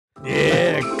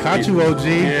Yeah, caught you, OG.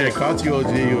 Yeah, caught you,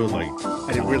 OG. It was like,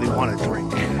 I didn't really want to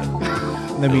drink.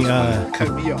 Let me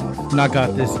Cut me off. knock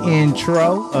out this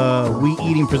intro. We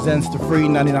Eating presents the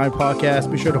Free99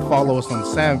 podcast. Be sure to follow us on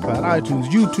SoundCloud, iTunes,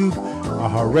 YouTube,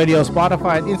 iHeartRadio,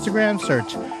 Spotify, and Instagram.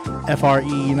 Search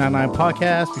FRE99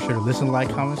 podcast. Be sure to listen,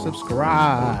 like, comment,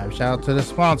 subscribe. Shout out to the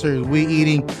sponsors. We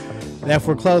Eating, the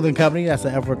F4 Clothing Company. That's the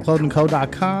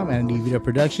F4ClothingCo.com and DVDA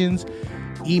Productions.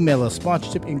 Email us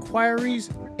sponsorship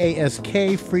inquiries,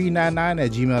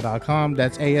 askfree99@gmail.com.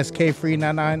 That's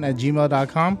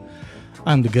askfree99@gmail.com.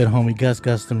 I'm the good homie Gus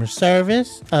Customer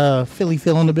Service. Philly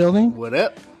Phil in the building. What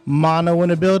up? Mono in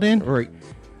the building. Right.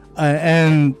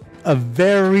 And a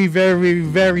very, very,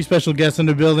 very special guest in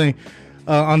the building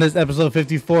on this episode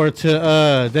 54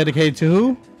 to dedicate to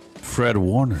who? Fred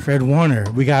Warner. Fred Warner.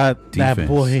 We got Defense. that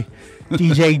boy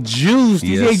DJ Juice.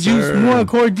 DJ Yes, sir. Juice1,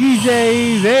 core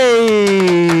DJs.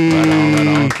 Hey.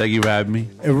 Right on. Thank you for having me.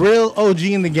 A real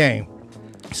OG in the game.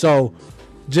 So,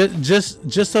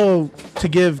 just so to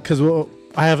give, because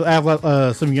I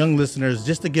have some young listeners,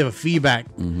 just to give a feedback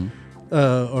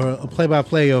or a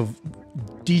play-by-play of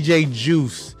DJ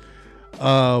Juice.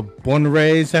 Born and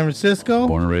raised San Francisco.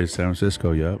 Born and raised San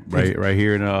Francisco, yep. Right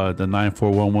here in the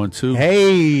 94112.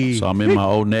 Hey. So I'm in my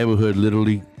old neighborhood,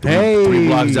 literally three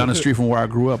blocks down the street from where I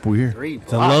grew up. We're here.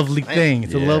 It's a lovely thing.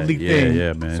 It's a lovely thing.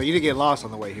 Yeah, man. So you didn't get lost on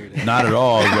the way here then? Not at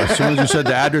all. As soon as you said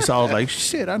the address, I was like,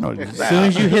 shit, I know exactly. As soon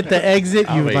as you hit the exit,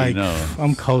 you were already like, know.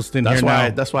 I'm coasting That's here why.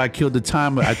 now. That's why I killed the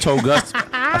time. I told Gus,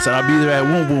 I said I'll be there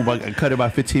at Boom Boom. I cut it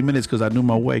by 15 minutes because I knew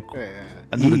my way.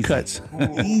 I knew the cuts.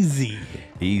 Easy.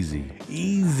 Easy.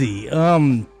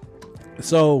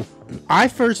 So I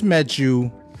first met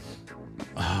you.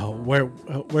 Where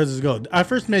does this go? I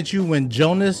first met you when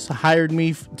Jonas hired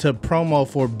me to promo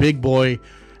for Big Boy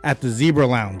at the Zebra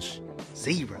Lounge.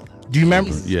 Zebra. Do you remember?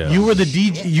 Yeah. You were the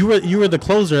DJ. You were the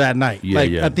closer that night. Yeah,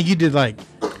 yeah. I think you did like.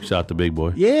 Shout out to Big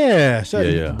Boy. Yeah.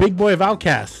 Yeah. Big Boy of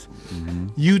Outcast.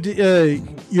 You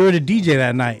were the DJ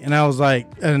that night, and I was like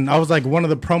one of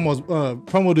the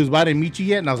promo dudes, but I didn't meet you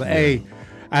yet, and I was like, hey,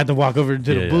 I had to walk over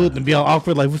to the booth and be all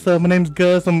awkward, like, what's up? My name's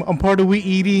Gus. I'm part of We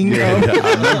Eating. Yeah, I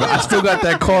remember. I still got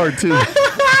that card too.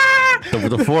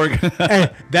 the fork. Hey,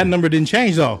 that number didn't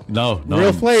change though. No.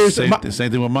 Real players. Same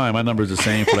thing with mine. My number is the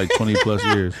same for like 20 plus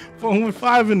years. Phone with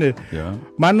 5 in it. Yeah.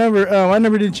 My number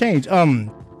didn't change.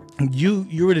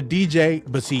 You were the DJ,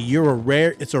 but see,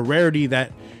 it's a rarity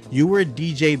that you were a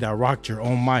DJ that rocked your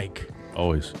own mic.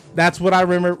 Always. That's what I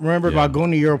remember about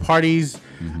going to your parties.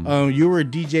 Mm-hmm. You were a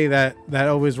DJ that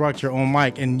always rocked your own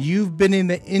mic, and you've been in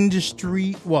the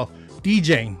industry,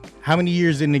 DJing. How many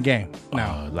years in the game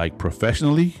now? Like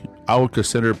professionally, I would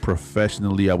consider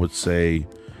professionally, I would say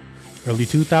Early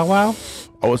 2000? Wow.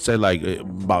 I would say like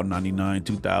about 99,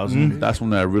 2000. That's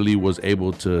when I really was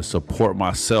able to support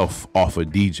myself off of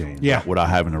DJing. Yeah. Without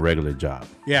having a regular job.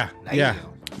 Yeah. Yeah.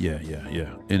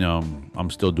 And I'm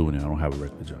still doing it. I don't have a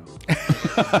regular job.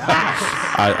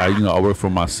 I work for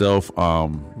myself.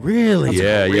 Really?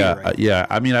 Yeah.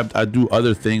 I mean, I do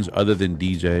other things other than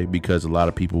DJ because a lot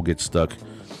of people get stuck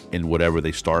in whatever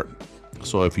they start.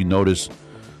 So if you notice,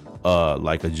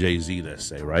 like a Jay-Z, let's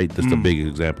say, right? That's a big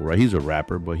example, right? He's a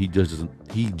rapper, but he just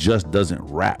doesn't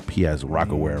rap. He has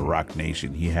Rockaware, Rock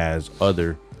Nation. He has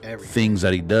other things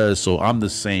that he does. So I'm the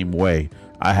same way.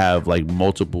 I have like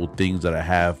multiple things that I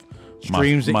have.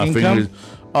 Streams my and income?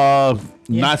 fingers.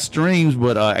 Not streams,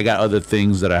 but I got other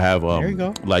things that I have. There you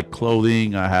go. Like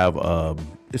clothing. I have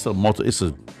it's a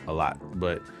lot,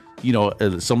 but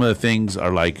some of the things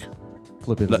are like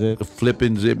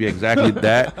Flipping zip. Yeah, exactly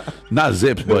that. Not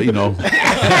zips, but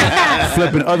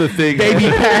flipping other things. Baby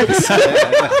packs.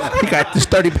 We got this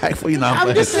 30 pack for you now.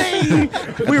 I'm just saying,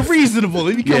 we're reasonable.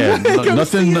 If you come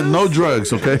nothing, no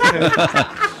drugs, okay?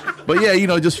 But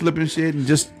yeah, just flipping shit and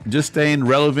just staying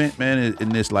relevant, man. In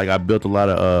this, like, I built a lot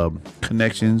of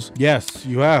connections. Yes,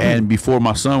 you have. And before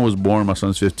my son was born, my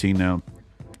son's 15 now.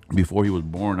 Before he was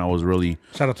born, I was really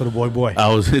shout out to the boy.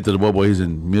 I was hit to the boy. He's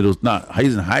in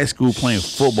he's in high school playing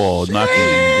football. Knocking.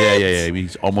 Yeah.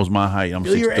 He's almost my height. I'm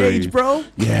 6'3". Your age, bro?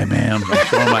 Yeah, man. I'm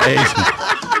showing my age.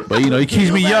 But he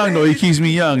keeps me young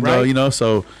though. Though.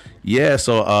 So yeah.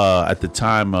 So at the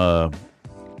time,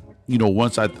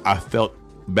 once I felt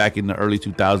back in the early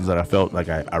 2000s that I felt like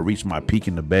I reached my peak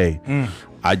in the Bay,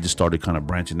 I just started kind of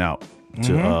branching out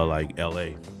to like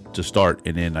LA to start,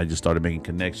 and then I just started making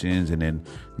connections, and then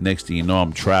next thing you know,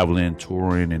 I'm traveling,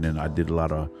 touring, and then I did a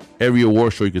lot of every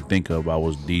award show you could think of. I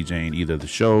was DJing either the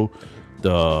show,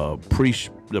 the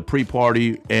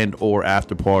pre-party and or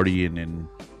after party, and then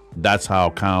that's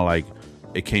how kind of like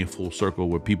it came full circle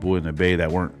with people in the Bay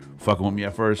that weren't fucking with me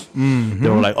at first. They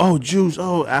were like, "Oh, Juice,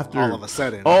 oh, after All of a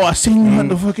sudden. oh, I seen you at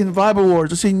the fucking Vibe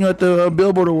Awards. I seen you at the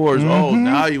Billboard Awards. Oh,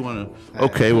 now you wanna?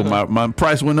 Okay, well my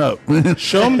price went up.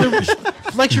 Show them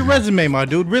flex your resume, my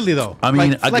dude. Really though. I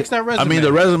mean, like, flex that resume. I mean,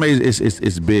 the resume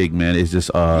is big, man. It's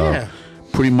just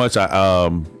pretty much.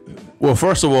 Well,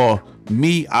 first of all,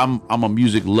 me, I'm a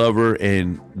music lover,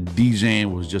 and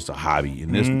DJing was just a hobby.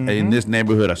 In this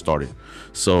neighborhood, I started.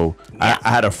 So I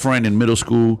had a friend in middle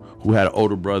school who had an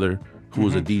older brother who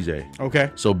was a DJ.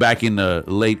 Okay. So back in the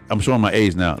late, I'm showing my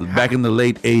age now. Back in the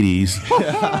late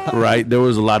 '80s, right? There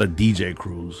was a lot of DJ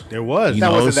crews. There was.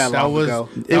 That wasn't that long ago.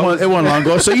 It wasn't long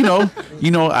ago. So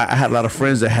I had a lot of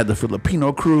friends that had the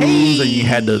Filipino crews, and you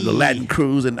had the Latin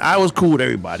crews, and I was cool with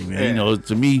everybody, man. Yeah.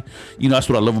 To me, that's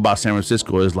what I love about San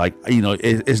Francisco is like,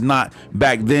 it's not,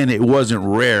 back then it wasn't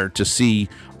rare to see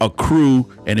a crew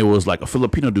and it was like a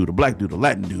Filipino dude, a black dude, a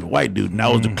Latin dude, a white dude, and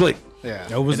that was the clique. Yeah.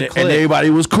 That was And everybody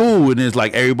was cool, and it's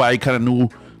like everybody kind of knew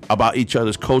about each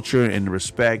other's culture and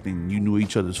respect, and you knew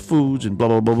each other's foods and blah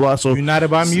blah blah blah. So united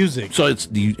by music. So it's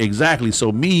exactly.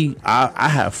 So me, I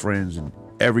have friends in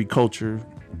every culture,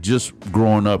 just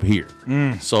growing up here.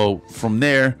 So from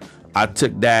there, I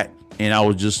took that, and I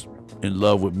was just in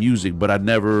love with music, but I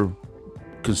never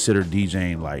considered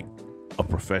DJing like a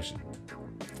profession.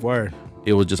 Word.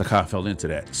 It was just I kind of fell into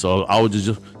that. So I was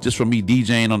just for me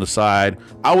DJing on the side.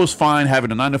 I was fine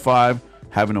having a 9 to 5,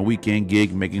 having a weekend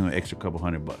gig, making an extra couple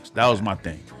 $100. That was my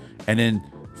thing. And then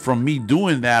from me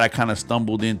doing that, I kind of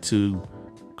stumbled into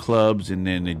clubs, and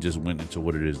then it just went into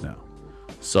what it is now.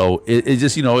 So it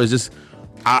just, it's just,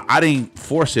 I didn't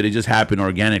force it. It just happened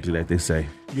organically, like they say.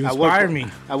 You inspired me.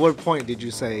 At what point did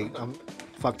you say,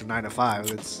 fuck the 9 to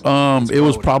 5? It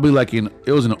was probably like in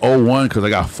 01 because I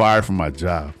got fired from my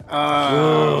job.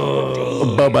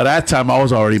 But by that time I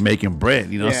was already making bread,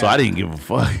 so I didn't give a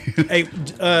fuck. Hey,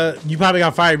 you probably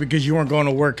got fired because you weren't going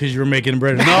to work because you were making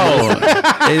bread. No,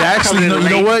 it actually,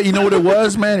 you know what it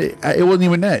was, man? It wasn't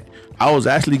even that. I was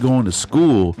actually going to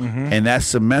school, and that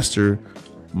semester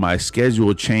my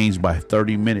schedule changed by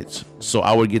 30 minutes, so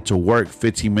I would get to work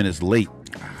 15 minutes late.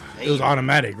 It was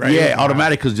automatic, right? Yeah,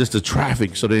 automatic because just the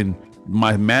traffic. So then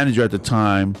my manager at the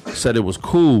time said it was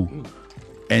cool,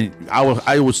 and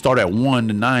I would start at 1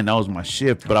 to 9. That was my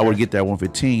shift, but I would get there at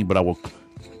 1:15. But I would,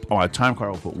 on my time card,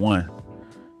 I would put 1.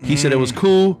 He said it was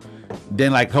cool.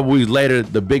 Then like a couple weeks later,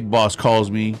 the big boss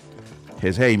calls me.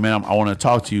 Says, "Hey man, I want to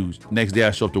talk to you." Next day I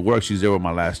show up to work. She's there with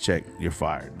my last check. You're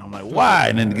fired. And I'm like, why?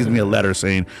 And then it gives me a letter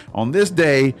saying, on this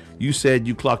day you said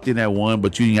you clocked in at 1,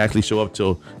 but you didn't actually show up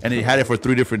till. And they had it for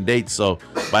 3 different dates. So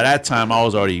by that time I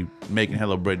was already making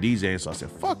hella bread DJing. So I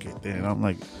said, fuck it. Then I'm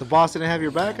like, the boss didn't have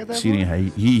your back at that she point?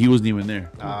 didn't. He wasn't even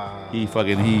there. He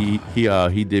fucking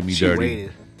he did me She dirty.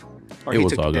 waited. Or It he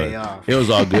was took all the good. day off. It was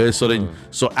all good.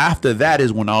 So after that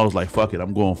is when I was like, fuck it,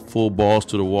 I'm going full balls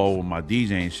to the wall with my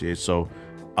DJing shit. So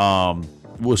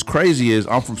what's crazy is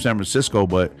I'm from San Francisco,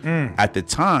 but at the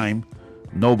time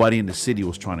nobody in the city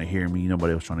was trying to hear me.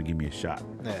 Nobody was trying to give me a shot.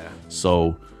 Yeah.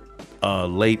 So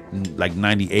late like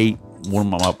 98,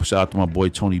 one of my shout out to my boy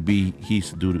Tony B, he used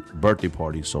to do the birthday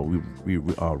parties. So we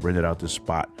rented out this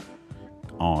spot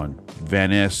on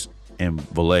Van Ness and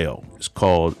Vallejo.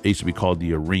 It used to be called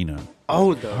the Arena.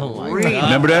 Oh, the arena.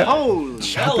 Remember that? Holy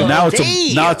Now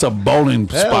it's a bowling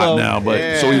spot now.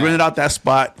 But so we rented out that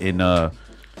spot, and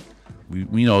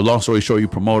we long story short, we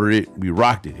promoted it. We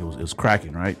rocked it. It was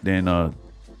cracking, right? Then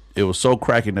it was so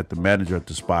cracking that the manager at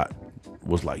the spot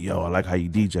was like, "Yo, I like how you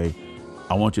DJ.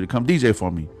 I want you to come DJ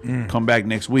for me. Come back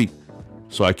next week."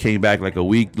 So I came back like a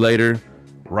week later,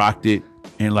 rocked it,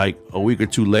 and like a week or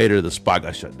two later, the spot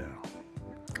got shut down.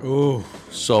 Ooh.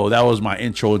 So that was my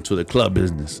intro into the club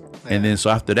business. And then so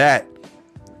after that,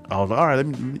 I was like, all right,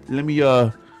 let me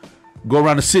go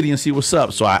around the city and see what's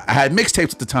up. So I had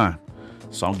mixtapes at the time.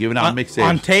 So I'm giving out mixtapes.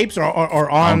 On tapes or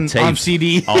on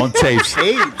CD? On tapes.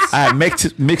 I had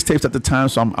mixtapes at the time,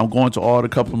 so I'm going to all the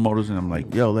couple promoters, and I'm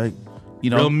like, yo, like,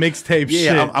 real mixtape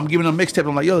shit. Yeah, I'm giving them mixtape.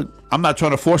 I'm like, yo, I'm not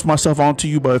trying to force myself onto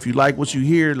you, but if you like what you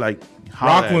hear, like,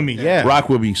 rock with me, yeah. Rock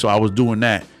with me. So I was doing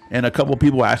that. And a couple of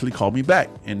people actually called me back.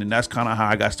 And then that's kind of how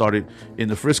I got started in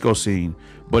the Frisco scene.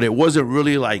 But it wasn't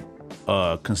really like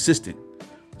consistent.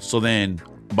 So then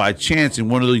by chance in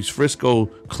one of these Frisco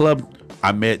clubs,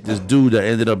 I met this dude that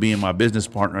ended up being my business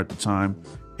partner at the time.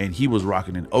 And he was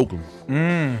rocking in Oakland.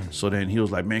 So then he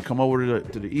was like, man, come over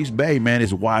to the East Bay, man.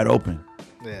 It's wide open.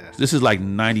 Yeah. This is like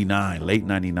 99, late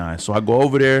 99. So I go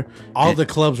over there. All the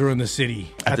clubs were in the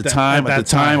city. At the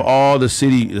time, all the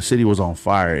city was on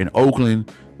fire. And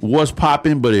Oakland was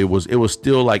popping, but it was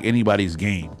still like anybody's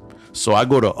game. So I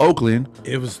go to Oakland.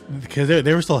 It was because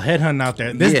they were still headhunting out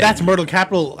there. That's Myrtle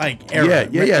Capital era.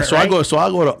 Yeah. So right? I go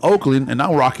to Oakland, and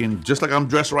I'm rocking just like I'm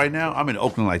dressed right now. I'm in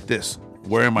Oakland like this,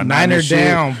 wearing my Niner shit.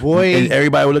 down, boy. And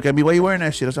everybody would look at me, why you wearing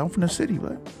that shit? I said, I'm from the city,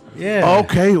 but yeah.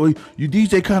 Okay, well, you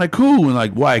DJ kind of cool, and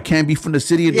like, why? I can't be from the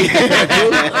city and DJ kind of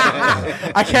cool.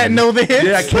 I can't know the hits.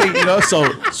 Yeah, I can't.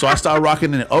 So I started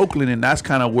rocking in Oakland, and that's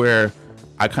kind of where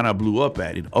I kind of blew up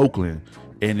at in Oakland.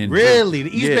 And then really,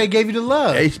 the East Bay gave you the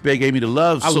love. East Bay gave me the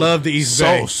love. I love the East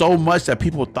Bay so much that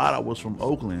people thought I was from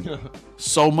Oakland.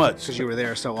 So much because you were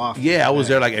there so often. Yeah, I was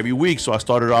there like every week. So I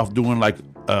started off doing like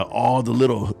all the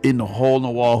little in the hole in the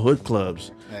wall hood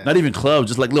clubs. Yeah. Not even clubs,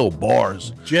 just like little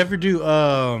bars. Did you ever do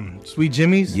Sweet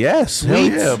Jimmy's? Yes,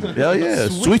 Sweets? Hell yeah.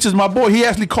 Sweets is my boy. He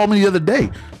actually called me the other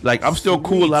day. Like I'm still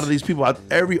cool with a lot of these people.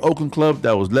 Every Oakland club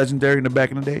that was legendary in the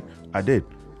back in the day, I did.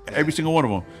 Every single one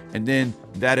of them. And then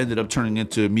that ended up turning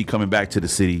into me coming back to the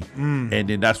city. And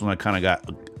then that's when I kind of got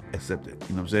accepted.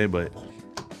 You know what I'm saying? But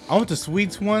I went to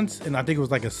Sweets once, and I think it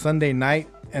was like a Sunday night.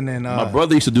 And then my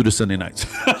brother used to do the Sunday nights.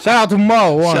 Shout out to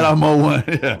Mo One. Shout out Mo One.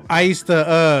 Yeah. I used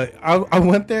to I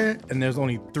went there, and there's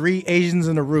only 3 Asians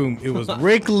in the room. It was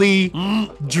Rick Lee,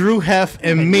 Drew Hef,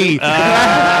 and me.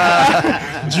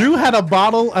 Drew had a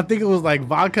bottle. I think it was like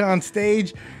vodka on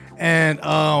stage. And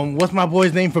what's my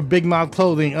boy's name for Big Mouth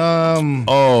Clothing?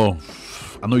 Oh,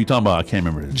 I know you're talking about. I can't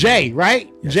remember this. Jay,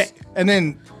 right? Yes. Jay. And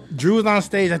then Drew was on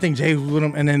stage. I think Jay was with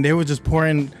him. And then they were just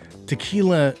pouring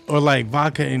tequila or like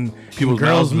vodka in people's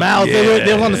girls' mouths. Yeah.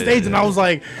 They were on the stage, and I was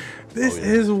like, "This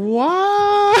is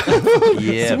wild."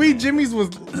 Yeah. Sweet Jimmy's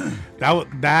was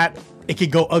that. It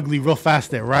could go ugly real fast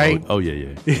there, right? Oh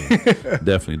yeah.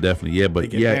 Definitely. Yeah,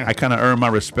 but yeah, I kind of earned my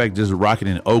respect just rocking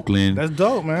in Oakland. That's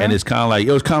dope, man. And it's kind of like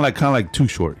it was kind of like Too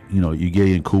Short. You know, you get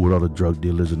in cool with all the drug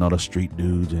dealers and all the street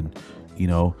dudes, and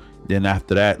then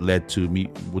after that led to me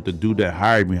with the dude that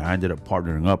hired me. I ended up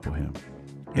partnering up with him,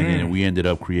 and then we ended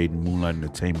up creating Moonlight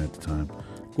Entertainment at the time.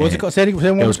 What's it called? Say it one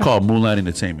more It was time. called Moonlight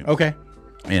Entertainment. Okay.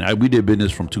 And we did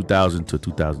business from 2000 to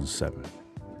 2007.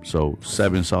 So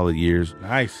 7 solid years.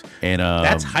 Nice. And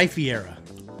that's hyphy era.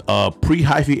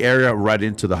 Pre-hyphy era right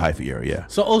into the hyphy era, yeah.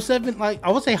 So 07, like I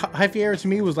would say hyphy era to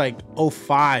me was like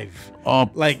 05.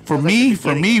 Like for me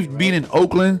being in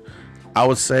Oakland, I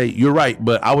would say you're right,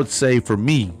 but I would say for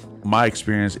me, my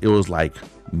experience, it was like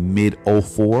mid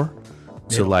 04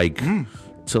 to like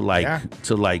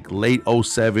late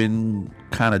 07,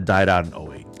 kind of died out in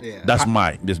 08. Yeah. That's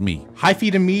me.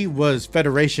 Hyphy to me was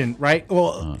Federation, right?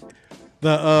 Well,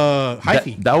 the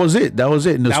hyphy. That was it.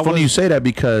 And it's funny you say that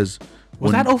because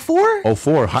was that 04?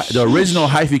 04. The original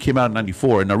hyphy came out in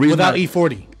 94, and the reason without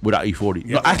E40. Without E40.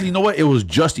 Yeah. No, actually, you know what? It was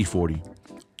just E40.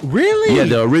 Really? Yeah,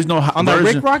 the original on the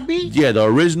Rick Rock beat. Yeah, the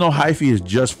original hyphy is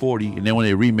just 40, and then when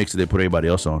they remixed it, they put everybody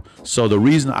else on. So the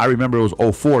reason I remember it was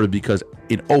 04 is because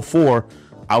in 04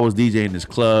 I was DJing this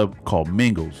club called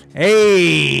Mingles.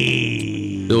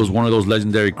 Hey, it was one of those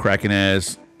legendary cracking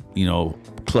ass,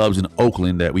 clubs in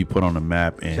Oakland that we put on the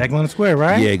map. And Jacqueline Square,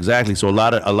 right? Yeah, exactly. So a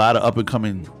lot of up and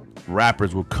coming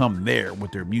rappers will come there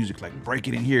with their music, like break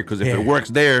it in here, because if it works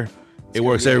there, it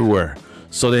works everywhere.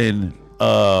 So then.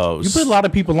 You put a lot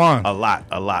of people on. A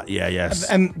lot. Yeah, yes.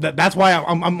 And that's why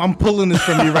I'm pulling this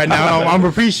from you right now. I'm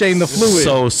appreciating the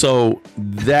fluid. So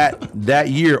that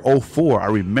year 04, I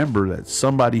remember that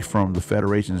somebody from the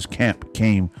Federation's camp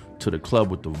came to the club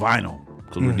with the vinyl,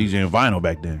 because we're DJing vinyl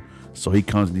back then. So he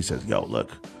comes and he says, "Yo, look,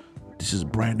 this is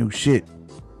brand new shit.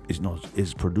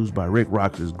 It's produced by Rick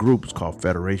Rock's group. It's called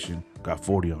Federation. Got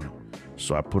 40 on it."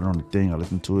 So I put it on the thing. I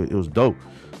listened to it. It was dope.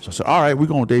 So I said, "All right, we're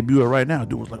gonna debut it right now."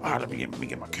 Dude was like, "All right, let me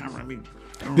get my camera.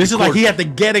 This is like he had to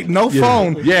get it, no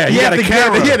phone. Yeah, he had a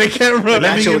camera. He had a camera.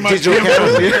 Let me get my camera.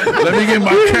 Let me get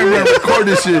my camera and record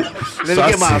this shit. Let me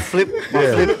get my flip.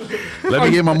 Let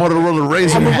me get my Motorola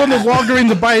Razr. I'm going to Walgreens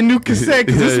to buy a new cassette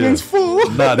because this one's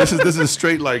full. Nah, this is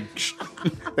straight like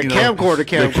the camcorder. The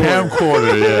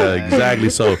camcorder, yeah, exactly.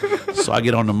 So I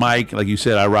get on the mic, like you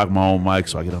said, I rock my own mic.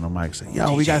 So I get on the mic and say,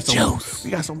 "Yo, we got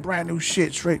some brand new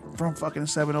shit straight from fucking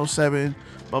 707.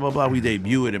 Blah blah blah." We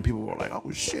debut it, and people were like,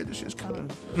 "Oh shit, this shit's kind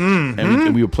of."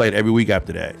 And we would play it every week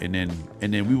after that, and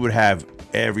then we would have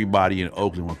everybody in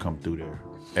Oakland would come through there.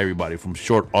 Everybody from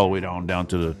Short all the way down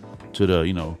to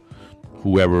the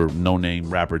whoever no name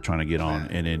rapper trying to get on,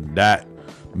 and then that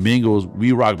Mingles,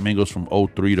 we rocked Mingles from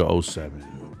 03 to 07.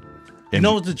 And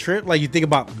what's the trip? Like you think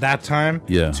about that time,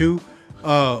 too.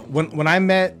 When I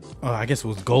met, I guess it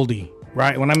was Goldie,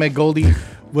 right? When I met Goldie,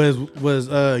 was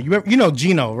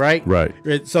Gino, right?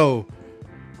 Right. So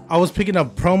I was picking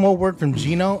up promo work from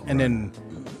Gino, and then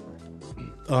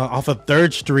off of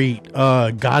 3rd Street,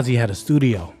 Ghazi had a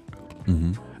studio.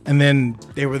 And then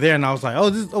they were there, and I was like, "Oh,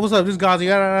 what's up? This is Ghazi."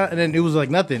 And then it was like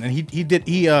nothing. And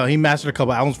he mastered a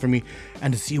couple albums for me.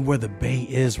 And to see where the Bay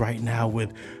is right now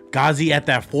with Ghazi at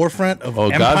that forefront of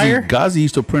Empire. Ghazi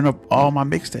used to print up all my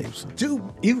mixtapes. Dude,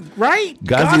 right?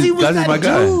 Ghazi's that my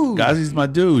dude. guy. Ghazi's my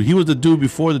dude. He was the dude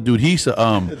before the dude. He used to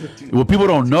what people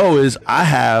don't know is I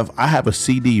have a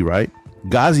CD, right?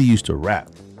 Ghazi used to rap.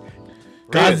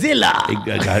 Godzilla.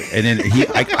 And then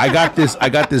I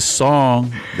got this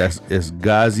song it's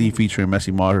Ghazi featuring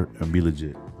Messy Mar and Be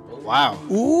Legit. Wow.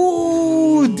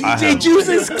 Ooh, DJ Juice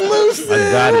exclusive.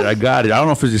 I got it. I don't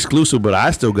know if it's exclusive, but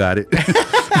I still got it.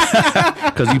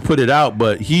 Because he put it out,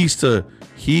 but he used to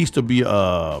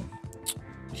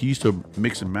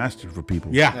mix and master for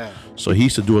people. Yeah. So he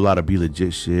used to do a lot of Be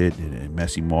Legit shit and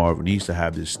Messy Marv, and he used to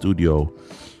have this studio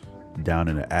down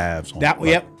in the Avs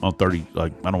on 30.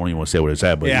 Like I don't even want to say what it's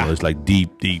at, but you know, it's like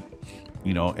deep,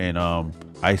 you know. And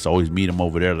I used to always meet him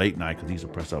over there late night because he used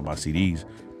to press up my CDs,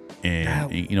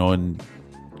 and you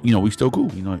know, we still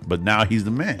cool, you know. But now he's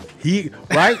the man.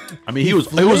 Right? I mean, he was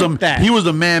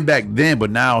the man back then, but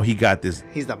now he got this.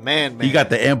 He's the man. He got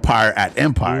the empire at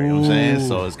empire. You know what I'm saying?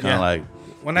 So it's kind of like.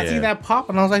 When I see that pop,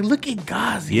 and I was like, "Look at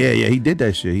Ghazi." Yeah, he did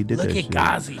that shit. Look at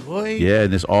Ghazi, boy. Yeah,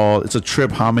 and it's a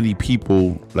trip. How many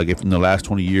people, like, if in the last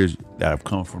 20 years that have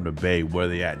come from the Bay, where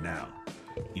they at now?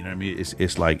 You know what I mean?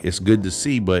 It's like it's good to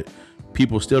see, but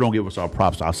people still don't give us our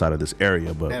props outside of this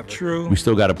area. But True, we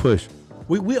still got to push.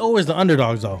 We always the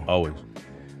underdogs though. Always.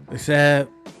 Except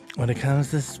when it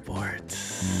comes to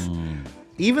sports.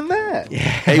 Even that. Yeah.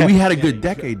 Hey, we had a good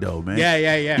decade though, man.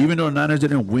 Yeah. Even though the Niners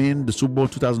didn't win the Super Bowl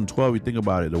 2012, you think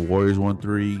about it. The Warriors won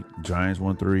 3, Giants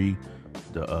won 3.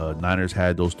 The Niners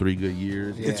had those 3 good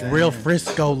years. Yeah. It's real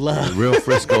Frisco love. Real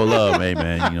Frisco love, hey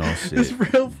man. You know, shit. It's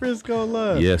real Frisco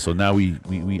love. Yeah. So now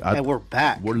and we're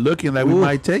back. We're looking like we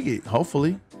might take it.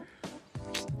 Hopefully.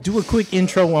 Do a quick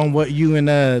intro on what you and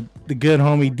the good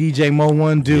homie DJ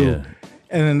Mo1 do. Yeah.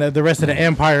 And then the rest of the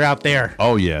empire out there.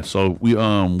 Oh yeah, so we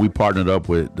partnered up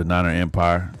with the Niner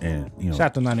Empire, and you know, shout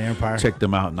out to Niner Empire. Check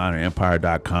them out,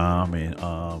 NinerEmpire.com, and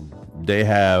they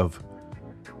have,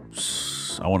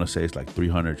 I want to say it's like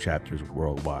 300 chapters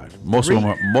worldwide. Most of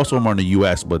them are in the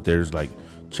U.S., but there's like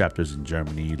chapters in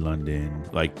Germany, London,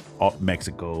 like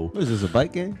Mexico. What is this, a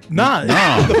bike game? Nah.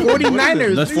 The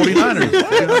 49ers. That's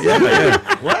 49ers.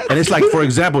 yeah. What? And it's like, for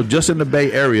example, just in the Bay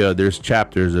Area, there's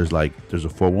chapters. There's a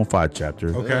 415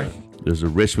 chapter. Okay. There's a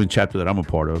Richmond chapter that I'm a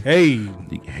part of. Hey.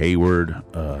 The Hayward,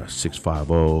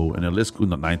 650, and the list goes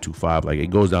 925. Like,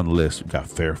 it goes down the list. We got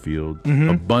Fairfield,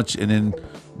 a bunch, and then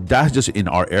that's just in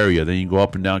our area. Then you go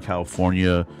up and down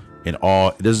California, and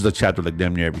this is a chapter like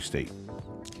damn near every state.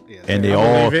 And they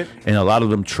and a lot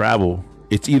of them travel.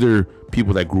 It's either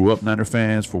people that grew up Niner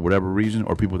fans for whatever reason,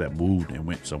 or people that moved and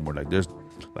went somewhere. Like there's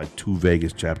like 2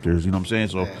 Vegas chapters, you know what I'm saying?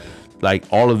 So like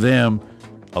all of them,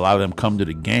 a lot of them come to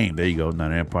the game. There you go,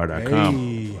 NinerEmpire.com.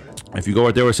 Hey. If you go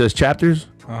right there where it says chapters,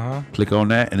 click on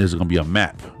that, and there's gonna be a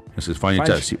map. It says find your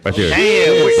chapter right there.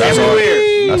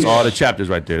 That's all the chapters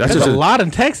right there. That's just a lot in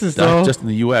Texas, though. That's just in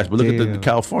the U.S. But look at the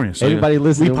California. So anybody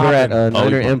listening, we're at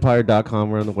NinerEmpire.com.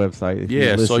 We're on the website.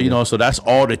 Yeah, so you know, so that's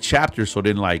all the chapters. So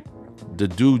then, like the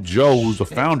dude Joe, who's the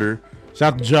founder,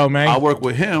 shout out to Joe, man. I work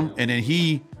with him, and then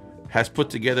he has put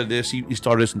together this. He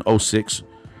started this in 2006.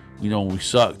 You know, when we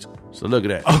sucked. So look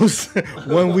at that.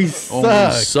 When we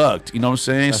sucked. You know what I'm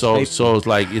saying? So it's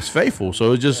like it's faithful.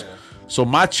 So it's just. So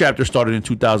my chapter started in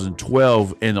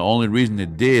 2012, and the only reason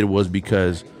it did was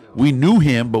because we knew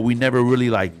him, but we never really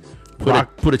like put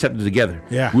a chapter together.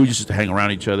 Yeah, we were just to hang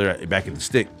around each other back in the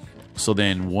stick. So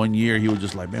then one year he was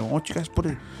just like, "Man, why don't you guys put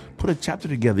a chapter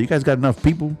together? You guys got enough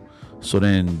people." So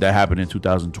then that happened in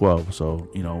 2012. So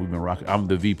you know we've been rocking. I'm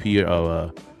the VP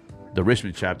of the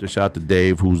Richmond chapter. Shout out to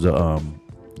Dave, who's the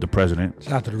president.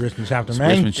 Shout out to the Richmond chapter, man.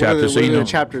 What do the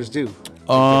chapters do?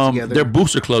 They're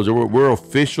booster clubs. We're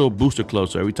official booster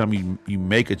clubs. So every time you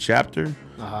make a chapter,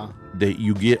 that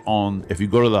you get on. If you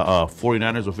go to the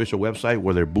 49ers official website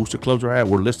where their booster clubs are at,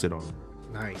 we're listed on.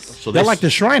 Nice. So they're like the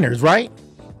Shriners, right?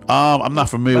 I'm not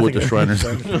familiar with the Shriners.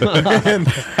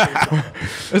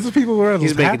 This is people wearing.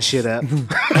 He's making shit up.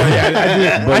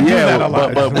 But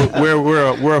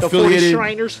we're affiliated.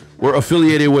 Shriners. We're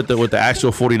affiliated with the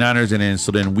actual 49ers, and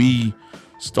then we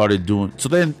started doing. So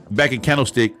then back in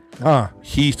Candlestick,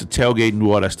 he used to tailgate and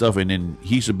do all that stuff, and then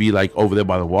he used to be like over there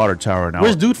by the water tower. Now,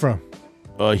 where's dude from?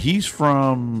 He's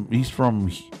from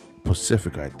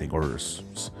Pacific, I think, or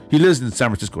he lives in San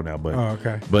Francisco now.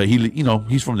 But but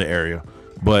he's from the area.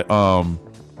 But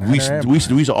we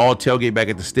used to all tailgate back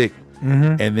at the stick,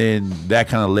 and then that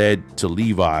kind of led to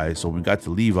Levi's. So when we got to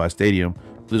Levi's Stadium,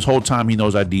 this whole time he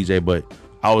knows I DJ, but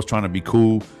I was trying to be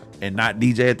cool. and not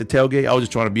DJ at the tailgate. I was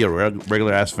just trying to be a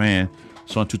regular ass fan.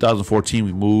 So in 2014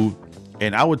 we moved,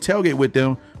 and I would tailgate with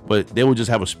them, but they would just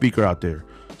have a speaker out there.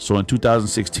 So in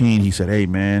 2016 he said, "Hey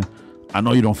man, I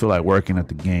know you don't feel like working at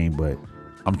the game, but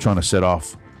I'm trying to set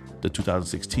off the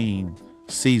 2016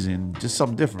 season, just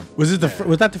something different." Was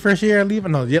that the first year at Levi?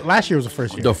 No, last year was the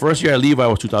first year. The first year at Levi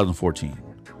was 2014.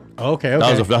 Okay.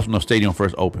 That's when the stadium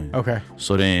first opened. Okay.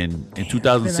 So then in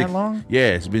 2006, been that long? Yeah,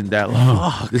 it's been that long.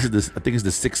 I think it's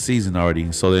the 6th season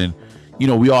already. So then,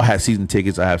 we all had season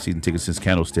tickets. I have season tickets since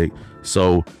Candlestick.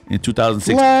 So in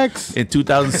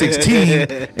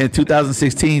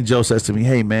 2016, Joe says to me,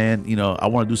 "Hey man, I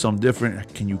want to do something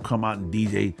different. Can you come out and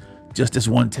DJ just this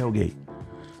one tailgate?"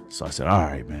 So I said, "All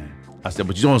right, man." I said,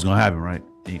 "But you know what's gonna happen, right?"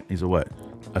 He said, "What?"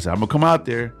 I said, "I'm gonna come out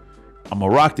there. I'm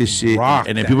gonna rock this shit,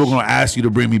 and then people are gonna ask you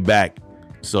to bring me back.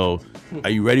 So,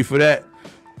 are you ready for that?"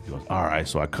 He goes, "All right."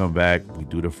 So I come back. We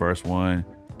do the first one,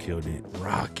 killed it,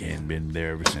 rocking. Been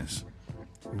there ever since.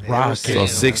 Rocking. So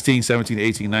 16, 17,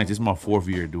 18, 19. This is my 4th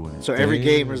year doing it. So every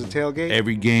game there's a tailgate.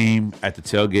 Every game at the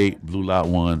tailgate, Blue Lot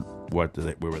 1. We were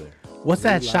there. What's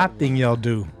that shot thing y'all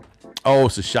do? Oh,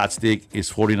 it's a shot stick. It's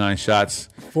 49 shots.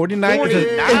 49.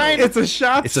 It's a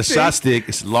shot. It's a shot stick.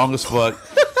 It's long as fuck.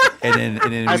 And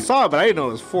then I saw it, but I didn't know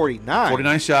it was 49.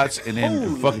 49 shots, and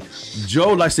then fucking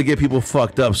Joe likes to get people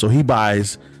fucked up, so he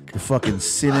buys the fucking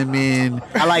cinnamon.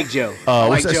 I like Joe. Joe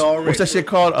already. What's that shit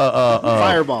called?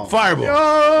 Fireball. Fireball.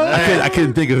 I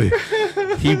couldn't think of it.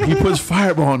 He puts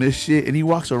Fireball on this shit, and he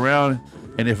walks around.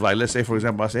 And if, like, let's say for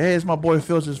example, I say, "Hey, it's my boy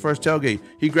Phil's his first tailgate,"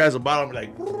 he grabs a bottle and be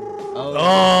like,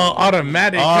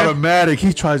 automatic.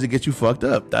 He tries to get you fucked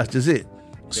up. That's just it.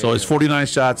 So it's 49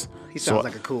 shots. He sounds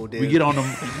like a cool dude. We get on them.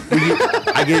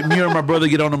 Me and my brother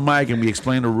get on the mic and we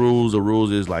explain the rules. The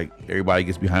rules is like everybody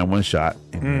gets behind one shot,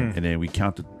 and then we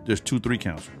count. There's 2-3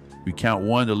 counts. We count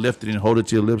 1 to lift it and hold it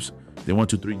to your lips. Then 1,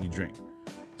 2, 3, and you drink.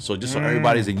 So just so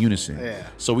everybody's in unison. Yeah.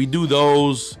 So we do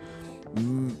those.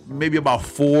 Maybe about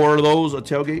 4 of those a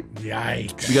tailgate.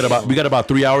 Yikes. We got about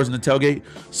 3 hours in the tailgate.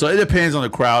 So it depends on the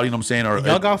crowd. You know what I'm saying? Or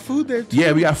y'all got food there too?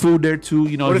 Yeah, we got food there too.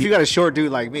 What if you got a short dude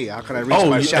like me? How can I reach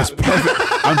my that's shot? perfect.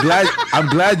 I'm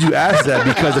glad you asked that,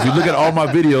 because if you look at all my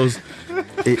videos,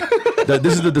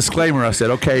 this is the disclaimer. I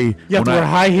said, okay, you have to wear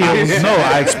high heels. No,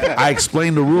 I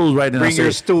explained the rules right then. Bring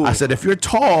your stool. I said, if you're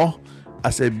tall, I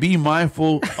said, be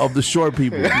mindful of the short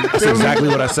people. That's exactly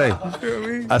what I say.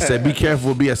 I said, be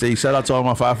careful. I said, shout out to all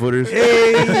my 5-footers.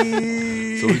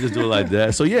 Hey. So we just do it like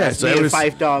that. So yeah, That's me and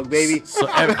Fife Dog, baby. So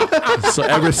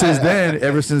ever since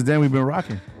then, we've been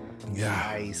rocking.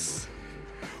 Nice.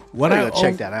 What I gotta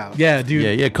check that out. Yeah,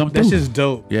 dude. Yeah, come through. That's just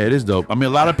dope. Yeah, it is dope. I mean, a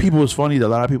lot of people. It's funny that a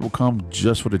lot of people come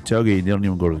just for the tailgate and they don't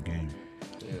even go to the game.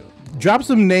 Drop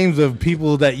some names of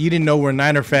people that you didn't know were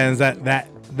Niner fans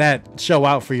that show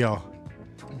out for y'all.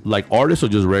 Like artists or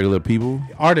just regular people?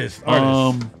 Artists.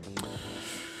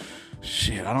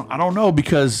 Shit, I don't know,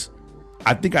 because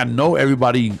I think I know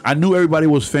everybody. I knew everybody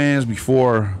was fans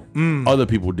before other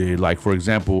people did. Like, for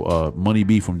example, Money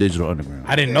B from Digital Underground.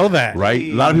 I didn't know that. Right?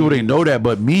 A lot of people didn't know that,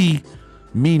 but me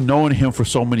knowing him for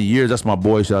so many years, that's my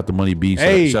boy. Shout out to Money B.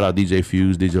 Shout out DJ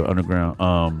Fuse, Digital Underground.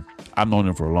 I've known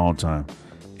him for a long time,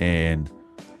 and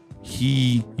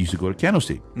he used to go to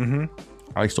Candlestick.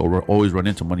 I used to always run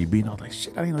into Money B, and I was like,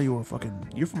 shit, I didn't know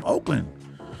you're from Oakland.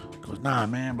 He goes, nah,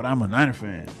 man, but I'm a Niner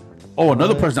fan. Oh,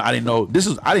 another person I didn't know.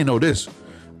 I didn't know this.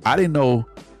 I didn't know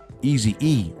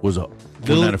Eazy-E was a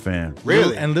Niner fan.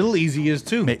 Really? And Lil Easy is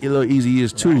too. Lil Easy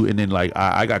is too. Right. And then like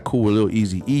I got cool with Lil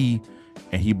Eazy-E,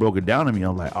 and he broke it down to me. I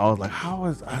was like, how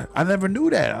is I never knew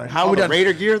that. Like, how all the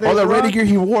Raider gear all the Raider gear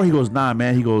he wore. He goes, nah,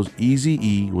 man. He goes,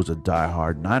 Eazy-E was a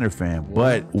diehard Niner fan,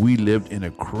 but we lived in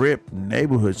a Crip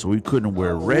neighborhood, so we couldn't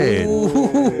wear red.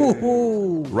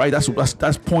 Ooh. Right.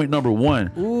 That's point number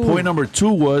 1. Ooh. Point number 2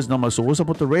 was, and I'm like, so what's up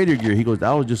with the Raider gear? He goes,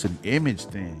 that was just an image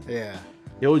thing. Yeah.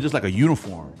 It was just like a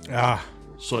uniform.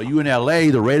 So you in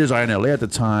LA, the Raiders are in LA at the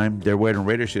time. They're wearing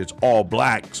Raider shit. It's all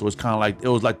black, so it's kind of like, it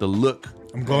was like the look.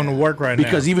 I'm going to work right now.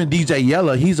 Because even DJ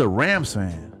Yella, he's a Rams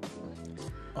fan.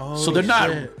 Oh, so they're not.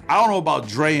 I don't know about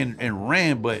Dre and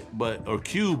Ram, or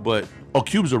Cube,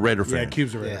 Cube's a Raider fan. Yeah,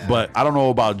 Cube's a Raider fan. But I don't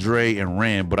know about Dre and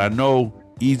Ram, but I know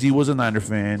Easy was a Niner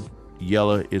fan.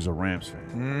 Yella is a Rams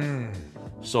fan.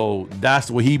 So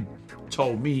that's what he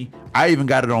told me. I even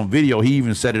got it on video. He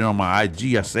even said it on my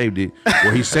IG. I saved it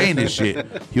where he's saying this shit.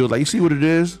 He was like, you see what it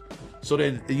is? So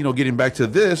then, getting back to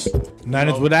this,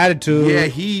 Niners with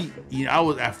attitude. Yeah, I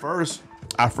was I first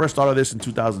thought of this in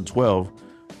 2012,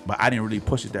 but I didn't really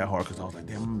push it that hard because I was like,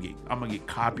 damn, I'm gonna get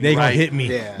copyright. They gonna hit me.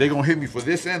 Yeah. They gonna hit me for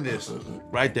this and this,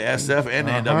 right? The SF and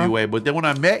the NWA. But then when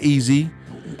I met Easy,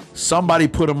 somebody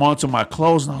put him onto my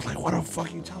clothes, and I was like, what the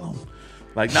fuck you tell him?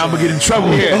 Like now I'm gonna get in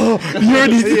trouble. You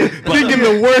already thinking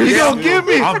the worst. He gonna give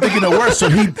me. I'm thinking the worst.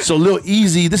 So Lil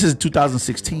Easy, this is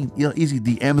 2016. Lil Easy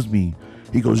DMs me.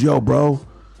 He goes, "Yo, bro,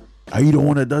 are you the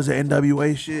one that does the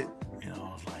NWA shit?" And I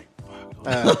was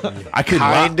like, "Fuck." I couldn't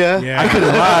Kinda. lie. Yeah. I couldn't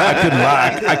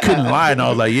lie. I couldn't lie. And I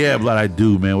was like, "Yeah, blood, I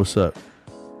do, man. What's up?"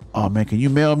 Oh man, can you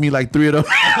mail me like 3 of those?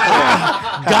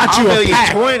 Got you a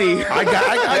pack. 20. I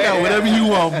got whatever you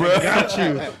want, bro. Got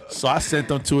you. So I sent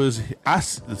them to his.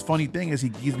 The funny thing is, he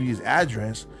gives me his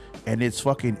address, and it's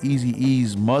fucking Easy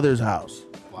E's mother's house.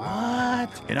 What? And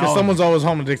Because someone's always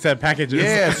home to accept packages.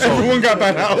 Yeah, so everyone got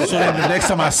that house. So then the next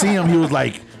time I see him, he was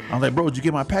like, "I'm like, bro, did you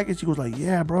get my package?" He goes like,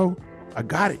 "Yeah, bro, I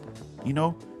got it. You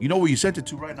know where you sent it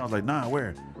to, right?" And I was like, "Nah,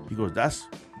 where?" He goes, "That's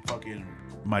fucking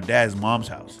my dad's mom's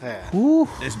house. Yeah.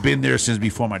 It's been there since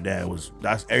before my dad was.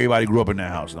 That's everybody grew up in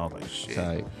that house." And I was like, "Shit."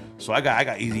 Tight. So I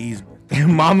got Easy E's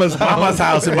Mama's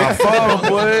house in my phone,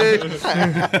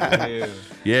 boy.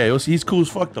 Yeah, he's cool as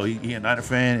fuck though. He a Niner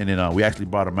fan, and then we actually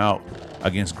brought him out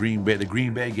against Green Bay. The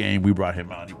Green Bay game, we brought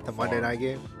him out. He The Monday night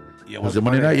game. Yeah, was it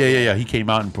Monday night? Yeah. He came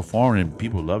out and performed, and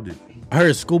people loved it. I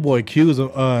heard Schoolboy Q's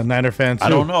a Niner fan too. I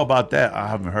don't know about that. I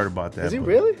haven't heard about that. Is he but-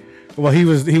 really? Well, he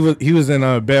was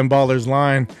in Ben Baller's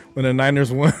line when the Niners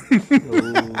won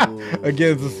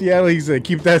against the Seattle. He said,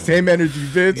 "Keep that same energy,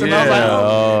 bitch." And I was like,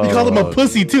 "Oh." He called him a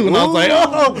pussy too, and I was like,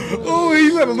 "Oh, he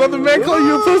said another man call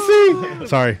you a pussy."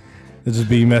 Sorry, it's just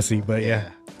being messy, but yeah.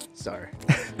 Sorry.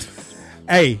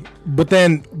 Hey, but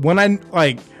then when I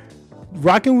like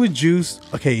rocking with Juice,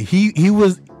 okay, he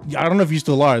was. I don't know if you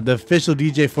still are the official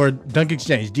DJ for Dunk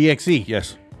Exchange DXE.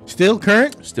 Yes, Still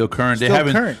current? still current.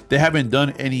 Still current. They haven't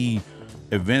done any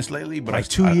events lately, but Like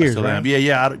 2 years, still right? am.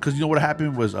 Yeah. Because you know what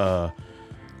happened was, I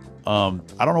don't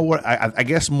know what. I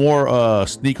guess more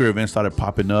sneaker events started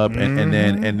popping up, and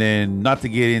then not to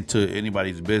get into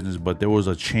anybody's business, but there was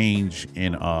a change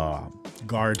in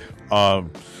Guard.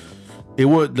 it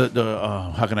was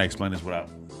the how can I explain this without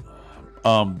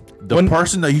the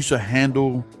person that used to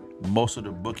handle most of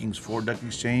the bookings for Dunk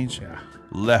Exchange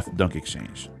left Dunk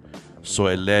Exchange, so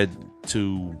it led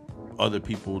to other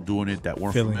people doing it that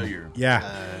weren't familiar. Yeah,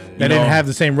 they didn't have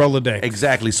the same Rolodex.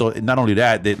 Exactly. So not only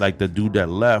that, they, like the dude that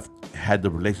left had the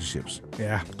relationships.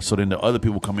 Yeah. So then the other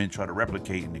people come in and try to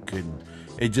replicate, and they couldn't.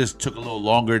 It just took a little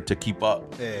longer to keep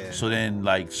up. Yeah. So then,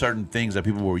 like certain things that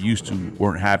people were used to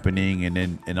weren't happening,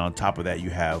 and on top of that, you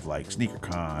have like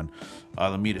SneakerCon,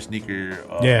 the Meet a Sneaker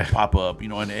pop up,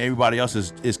 and everybody else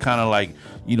is kind of like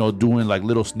doing like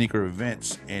little sneaker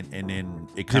events, and then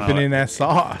it kind of Dipping in that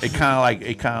sauce. It kind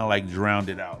of like drowned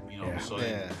it out, So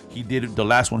he did it. The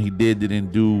last one he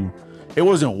didn't do. It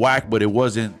wasn't whack, but it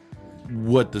wasn't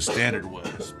what the standard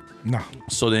was. No.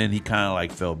 So then he kind of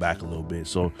like fell back a little bit.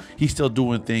 So he's still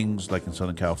doing things like in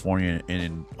Southern California and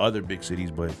in other big cities,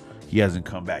 but he hasn't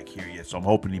come back here yet. So I'm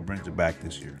hoping he brings it back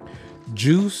this year.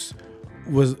 Juice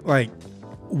was like,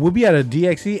 we'll be at a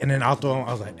DXE, and then I'll throw him.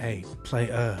 I was like, "Hey,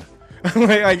 play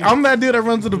like I'm that dude that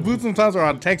runs to the booth sometimes, or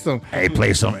I'll text him. Hey,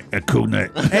 play some a cool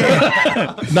nut.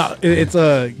 No, it's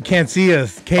Can't See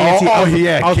Us. Oh,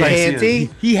 yeah, I was like, Can't See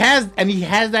Us. he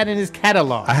has that in his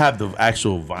catalog. I have the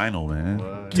actual vinyl,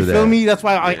 man. You feel me? That's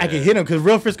why I can hit him, because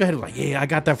Real Frisco had like, "Yeah, I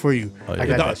got that for you." Oh, yeah. I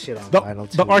got that shit on vinyl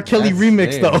too. The R. Kelly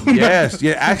remix though. Yes,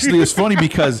 yeah. Actually, it's funny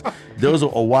because there was a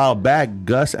while back,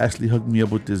 Gus actually hooked me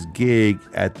up with this gig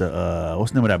at the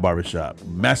what's the name of that barbershop?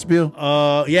 Mass Appeal?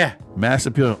 Yeah. Mass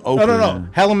Appeal in Oakland. No.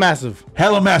 Hella Massive.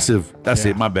 Hella Massive. That's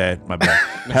it. My bad.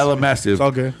 Hella Massive. It's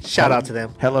all good. Shout out to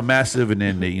them. Hella Massive, and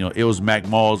then it was Mac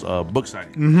Mall's book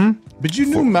signing. But you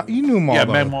knew Maul. Yeah,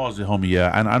 though. Mac Mall's the homie.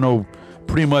 Yeah, and I know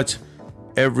pretty much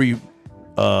every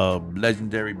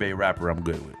legendary Bay rapper I'm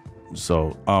good with.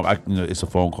 So it's a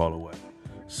phone call away.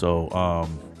 So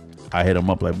I hit him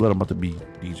up like, "Blood, I'm about to be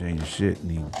DJing and shit,"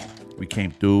 and we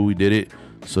came through. We did it.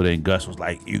 So then Gus was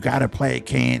like, "You gotta play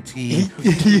KNT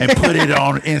and put it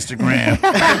on Instagram."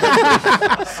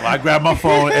 So I grabbed my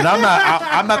phone, and I'm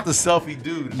not the selfie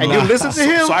dude. And you listen to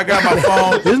him? So I grabbed my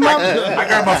phone. I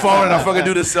grabbed my phone and I fucking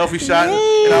do the selfie shot,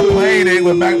 and I'm playing it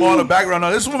with Mac Mall in the background.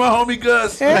 Now this is with my homie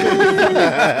Gus,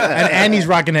 and he's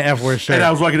rocking the F word shirt. and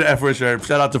I was rocking the F word shirt.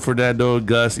 Shout out to Fernando,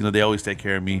 Gus. They always take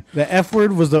care of me. The F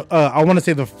word was I want to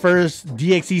say the first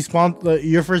DXE sponsor,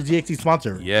 your first DXE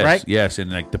sponsor, Yes, right? yes,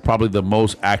 and like probably the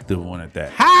most active one at that.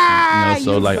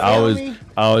 So you like feel me?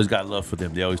 I always got love for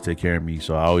them. They always take care of me,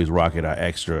 so I always rock it. I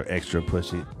extra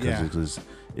push it Yeah. because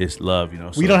it's love,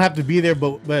 So. We don't have to be there,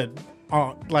 but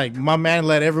like my man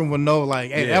let everyone know,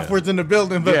 like, "Hey, Yeah. F word's in the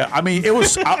building." But Yeah, I mean, it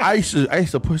was. I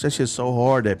used to push that shit so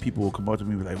hard that people would come up to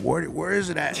me and be like, "Where is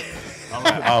it at?"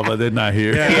 Oh, but they're not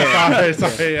here.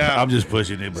 Sorry, yeah. I'm just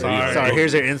pushing it. But Sorry,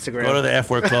 here's their Instagram. Go to the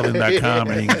fwordclothing.com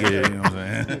and you can get it. You know what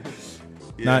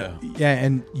I'm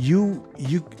saying?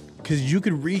 And because you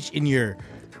could reach in you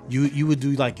would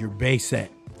do like your bass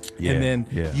set, and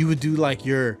then you would do like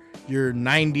your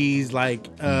 90s like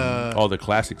all the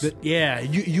classics.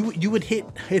 You would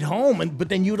hit home, but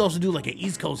then you would also do like an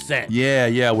East Coast set.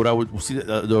 Yeah. What I would see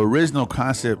the original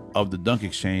concept of the Dunk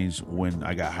Exchange when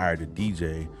I got hired to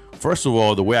DJ. First of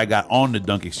all, the way I got on the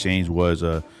Dunk Exchange was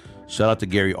shout out to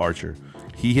Gary Archer.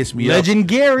 He hits me Legend up.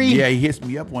 Gary. Yeah, he hits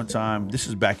me up one time. This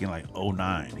is back in like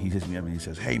 09. He hits me up and he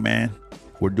says, "Hey man,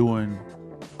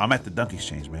 I'm at the Dunk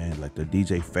Exchange, man. Like the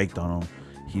DJ faked on him.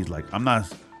 He's like,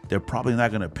 they're probably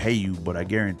not gonna pay you, but I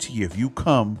guarantee you if you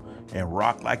come and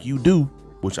rock like you do,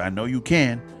 which I know you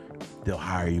can, they'll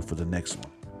hire you for the next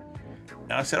one."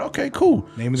 And I said, "Okay, cool."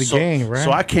 Name of the game, right?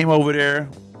 So I came over there.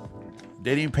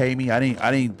 They didn't pay me. I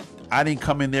didn't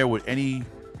come in there with any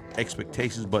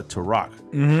expectations but to rock,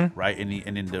 right?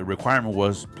 And then the requirement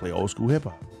was play old school hip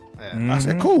hop. I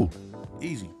said, "Cool,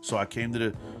 easy." So I came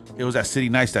to it was at City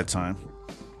Nights that time.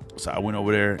 So I went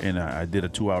over there and I did a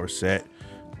 2-hour set.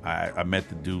 I met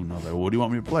the dude and I was like, "What do you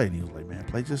want me to play?" And he was like, "Man,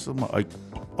 play just some like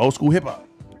old school hip hop."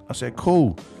 I said,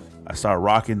 "Cool." I started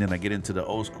rocking. Then I get into the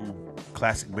old school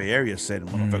classic Bay Area set, and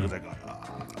motherfuckers like,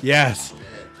 yes.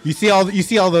 You see all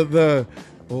the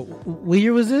what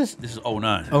year was this? This is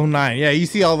 09. 09. Yeah, you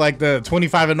see all like the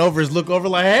 25 and overs look over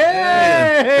like,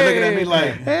 hey. They're looking at me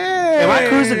like, hey. Am I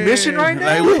cruising Mission right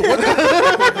now? Like,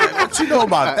 what you know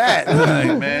about that?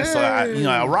 Like, man, so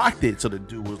I rocked it. So the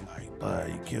dude was like,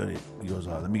 "You killed it." He goes,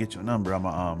 "Let me get your number.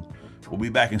 We'll be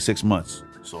back in 6 months."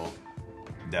 So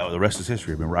the rest is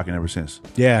history. I've been rocking ever since.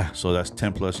 Yeah. So that's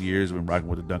 10+ years. I've been rocking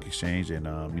with the Dunk Exchange, and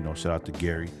shout out to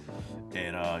Gary.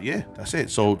 And that's it.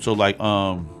 So like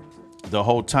the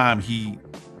whole time he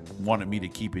wanted me to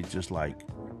keep it just like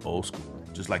old school,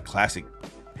 just like classic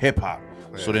hip hop.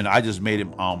 Yeah. So then I just made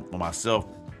him myself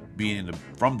being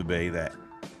from the Bay that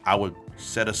I would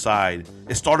set aside.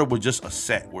 It started with just a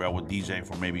set where I would DJ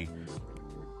for maybe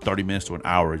 30 minutes to an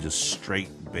hour, just straight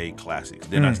Bay classics.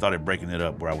 Then I started breaking it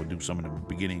up where I would do some in the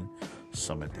beginning,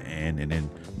 some at the end, and then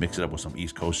mix it up with some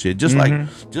East Coast shit. Just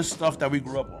just stuff that we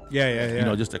grew up on. Yeah. You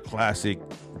know, just the classic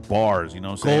bars, you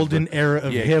know what I'm saying? Golden era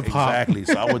of hip hop. Exactly.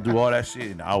 So I would do all that shit,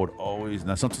 and I would always,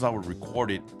 now sometimes I would record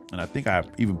it, and I think I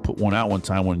even put one out one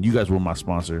time when you guys were my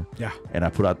sponsor. Yeah. And I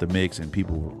put out the mix, and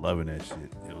people were loving that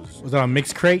shit. Was it on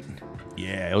Mixcrate?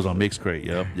 Yeah, it was on Mixcrate.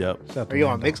 Yep. Are you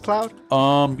on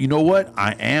Mixcloud? You know what?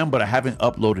 I am, but I haven't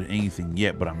uploaded anything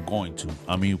yet, but I'm going to.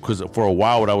 I mean, because for a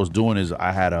while what I was doing is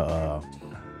I had a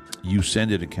You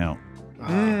Send It account.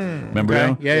 Remember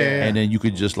them? Yeah. And then you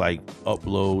could just like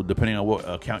upload, depending on what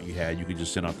account you had, you could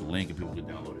just send out the link and people could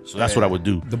download it. So that's what I would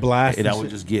do. The blast. And I would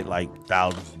just get like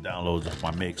thousands of downloads of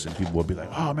my mix, and people would be like,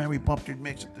 "Oh man, we bumped your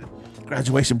mix at the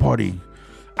graduation party."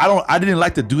 I didn't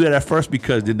like to do that at first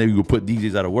because then they would put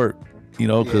DJs out of work. You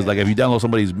know, because like if you download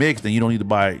somebody's mix, then you don't need to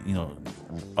buy,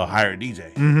 a higher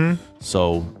DJ.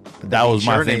 So that was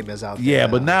my thing. Name is out there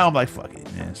but now I'm like, fuck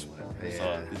it, man. It's whatever.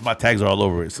 So my tags are all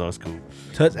over it, so it's cool.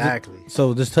 Exactly.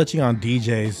 So just touching on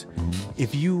DJs,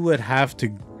 if you would have to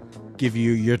give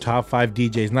you your top 5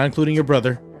 DJs, not including your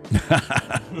brother.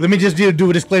 Let me just do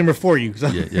a disclaimer for you.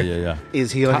 Yeah.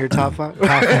 Is he on your top 5? Of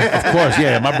course,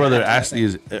 yeah. My brother actually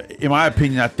is, in my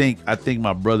opinion, I think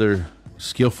my brother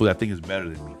skillfully, I think is better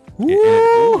than me.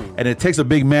 And it takes a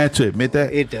big man to admit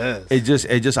that. It does.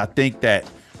 It just I think that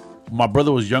my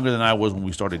brother was younger than I was when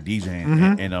we started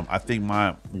DJing, and I think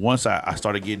once I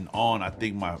started getting on, I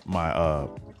think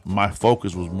my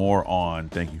focus was more on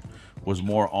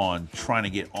trying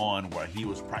to get on where he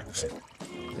was practicing.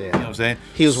 Yeah. You know what I'm saying?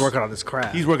 He was working on his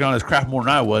craft. He's working on his craft more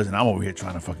than I was, and I'm over here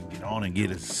trying to fucking get on and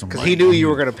get some money. Because he knew you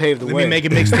were going to pave the way. Let me make a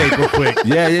mixtape real quick.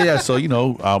 Yeah. So we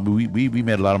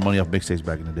made a lot of money off mixtapes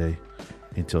back in the day.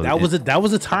 Until that was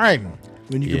a time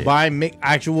when you could buy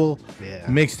actual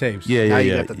mixtapes.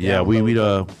 Yeah.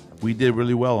 We did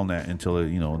really well on that until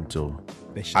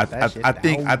they shut that shit I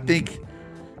down. think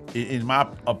in my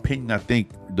opinion, I think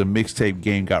the mixtape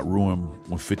game got ruined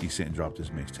when 50 Cent dropped his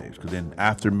mixtapes. Because then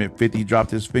after 50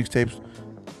 dropped his mixtapes,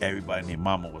 everybody named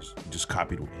Mama was just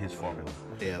copied his formula.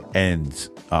 Yeah. And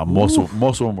most of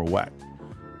them were whack.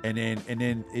 And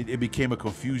then it became a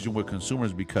confusion with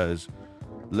consumers because,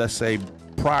 let's say,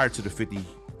 prior to the 50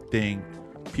 thing,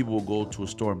 people would go to a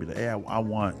store and be like, "Hey, I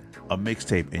want a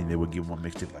mixtape," and they would give them a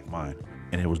mixtape like mine,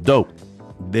 and it was dope.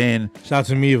 Then shout out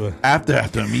to Amoeba. After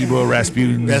Amoeba,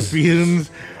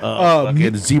 Rasputin's,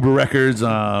 fucking Zebra Records,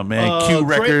 Q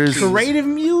Records, Creative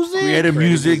Music. Creative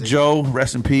Music, Joe,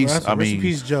 rest in peace. Rest in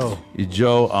peace, Joe.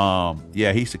 Joe,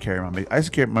 yeah, he used to carry my mix. I used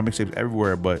to carry my mixtapes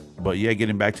everywhere, but yeah,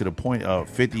 getting back to the point of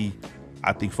 50,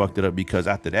 I think fucked it up because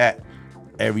after that,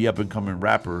 every up and coming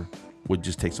rapper would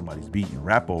just take somebody's beat and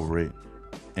rap over it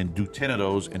and do 10 of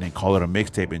those and then call it a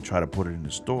mixtape and try to put it in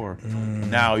the store.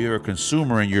 Now you're a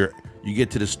consumer and you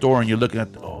get to the store and you're looking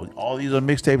at all these are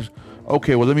mixtapes.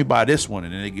 Okay, well let me buy this one,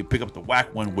 and then they pick up the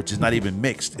whack one, which is not even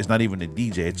mixed. It's not even a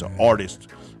DJ. It's an artist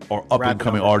or up and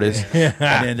coming artist. And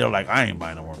then they're like, I ain't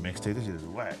buying no more mixtape. This shit is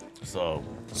whack. So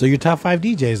your top 5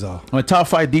 DJs though? My top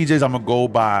 5 DJs, I'm gonna go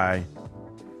by.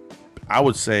 I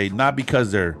would say not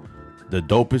because they're the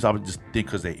dopest. I would just think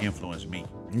because they influence me.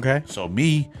 Okay. So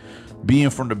me, being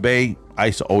from the Bay, I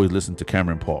used to always listen to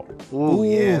Cameron Paul. Ooh,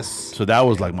 yes. So that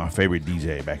was like my favorite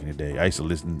DJ back in the day. I used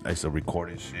to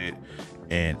record his shit.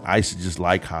 And I used to just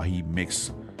like how he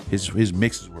mixed. His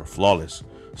mixes were flawless.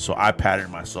 So I patterned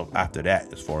myself after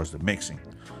that as far as the mixing.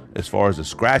 As far as the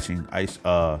scratching,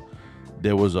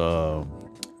 there was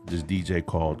this DJ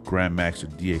called Grandmaster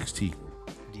DXT.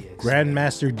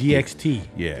 Grandmaster DXT.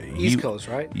 Yeah. East Coast,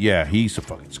 right? Yeah, he used to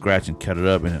fucking scratch and cut it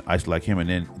up, and I used to like him. And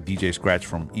then DJ Scratch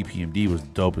from EPMD was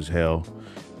dope as hell.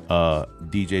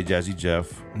 DJ Jazzy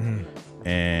Jeff.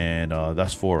 And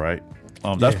that's 4, right?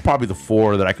 That's probably the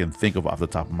 4 that I can think of off the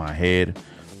top of my head.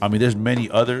 I mean, there's many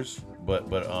others, but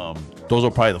those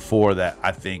are probably the 4 that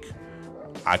I think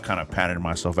I kind of patterned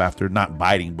myself after. Not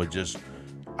biting, but just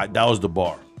that was the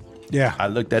bar. Yeah, I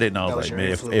looked at it and I was like,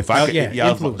 man, if I could,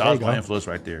 that was my influence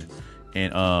right there.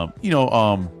 And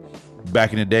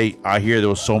back in the day, I hear there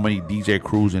was so many DJ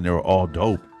crews and they were all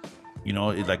dope. You know,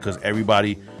 it's like because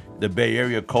everybody, the Bay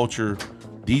Area culture,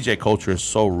 DJ culture is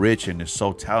so rich and is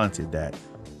so talented that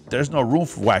there's no room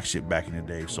for whack shit back in the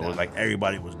day. So like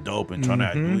everybody was dope and trying to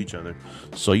outdo each other.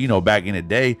 So back in the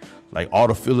day, like all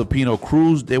the Filipino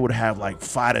crews, they would have like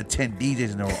 5 to 10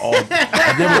 DJs, and they were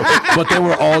all, but they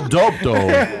were all dope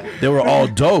though. They were all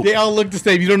dope. They all looked the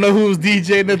same. You don't know who was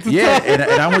DJing at the time. And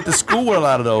I went to school with a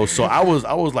lot of those. So I was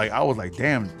like,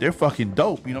 damn, they're fucking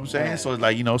dope. You know what I'm saying? Yeah. So it's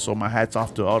like, so my hat's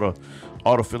off to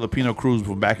all the Filipino crews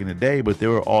from back in the day, but they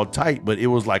were all tight. But it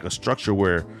was like a structure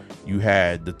where you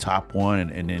had the top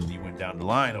one, and then you went down the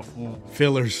line of who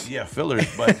fillers. Yeah, fillers.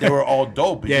 But they were all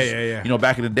dope. Yeah.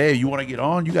 Back in the day, you want to get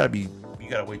on, you gotta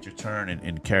wait your turn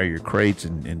and carry your crates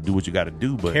and do what you gotta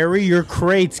do. But carry your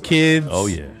crates, kids. Oh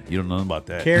yeah, you don't know nothing about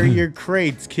that. Carry your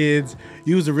crates, kids.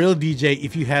 You was a real DJ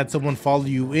if you had someone follow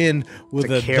you in with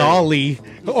a dolly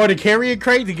or to carry a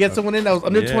crate to get someone in that was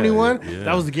under 21. Yeah.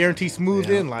 That was the guarantee smooth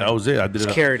in. Like, that was it. I did it.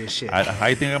 Carry this shit. How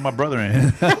you think I got my brother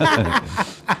in?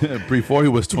 Before he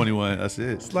was 21. That's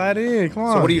it. Slide in. Come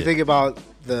on. So what do you think about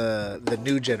the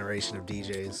new generation of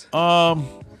DJs?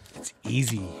 It's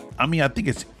easy. I mean, I think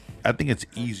it's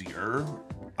easier.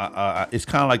 It's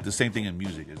kind of like the same thing in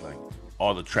music. It's like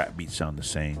all the trap beats sound the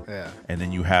same. Yeah. And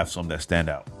then you have some that stand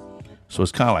out. So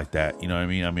it's kind of like that. You know what I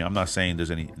mean? I mean, I'm not saying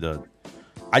there's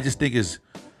I just think it's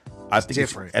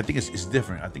different. I think it's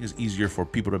different. I think it's easier for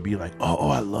people to be like, oh,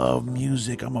 I love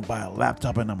music. I'm gonna buy a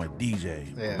laptop and I'm a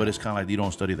DJ. Yeah. But it's kind of like you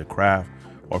don't study the craft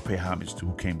or pay homage to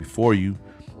who came before you.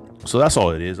 So that's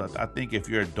all it is. I think if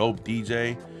you're a dope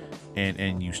DJ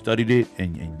and you studied it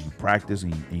and you practiced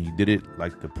and you did it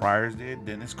like the priors did,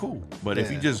 then it's cool. But if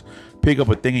you just pick up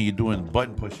a thing and you're doing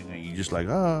button pushing and you just like,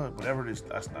 whatever it is,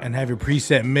 that's not. And have your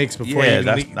preset mix before you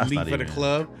leave for the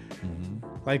club.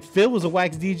 Like Phil was a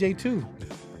wax DJ too.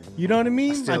 You know what I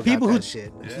mean? Like people who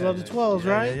love the 12s,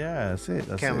 right? Yeah, that's it.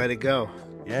 Can't let it go.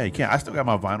 Yeah, you can't. I still got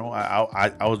my vinyl.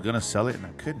 I was gonna sell it and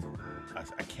I couldn't.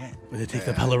 I can't. But it takes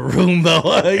up hella room though.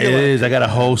 It is. I got a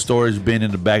whole storage bin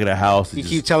in the back of the house. You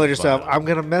keep telling yourself, I'm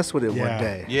gonna mess with it one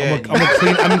day. Yeah, I'm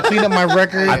gonna clean up my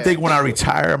record. I think when I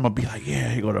retire, I'm gonna be like, yeah,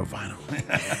 here go the vinyl.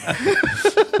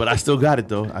 But I still got it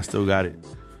though. I still got it.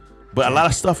 But a lot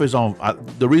of stuff is on.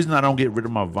 The reason I don't get rid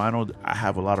of my vinyl, I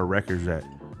have a lot of records that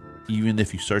even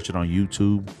if you search it on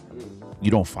YouTube,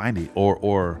 you don't find it.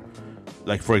 Or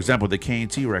like for example, the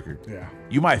K&T record. Yeah.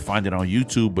 You might find it on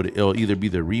YouTube, but it'll either be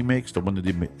the remix, the one that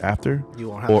did after, you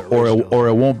won't have or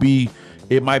it won't be.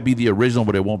 It might be the original,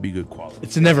 but it won't be good quality.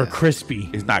 It's never crispy.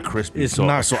 It's not crispy. It's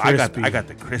not crispy. I got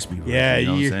the crispy version. Yeah, you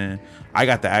know what I'm saying? I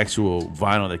got the actual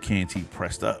vinyl that K&T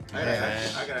pressed up. I gotta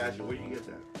ask you, where you get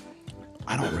that?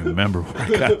 I don't remember.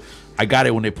 I got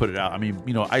it when they put it out. I mean,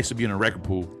 I used to be in a record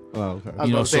pool. Oh, okay. I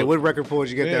was gonna say, what record pool did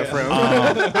you get that from?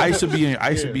 I used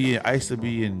to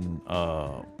be in.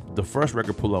 The first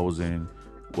record pool I was in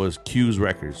was Q's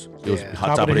Records. It was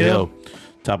Top of the Hill.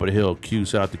 Top of the Hill. Q,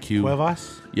 shout out to Q.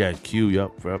 Cuevas? Yeah, Q.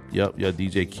 Yep.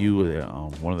 DJ Q,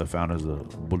 one of the founders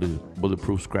of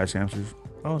Bulletproof Scratch Hamsters.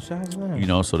 Oh, shout out to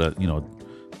them. So that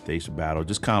They used to battle,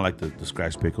 just kind of like the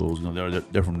Scratch Pickles. You know,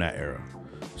 they're from that era.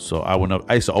 So I went up.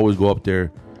 I used to always go up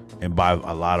there and buy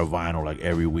a lot of vinyl like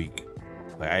every week.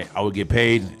 Like I would get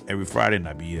paid every Friday and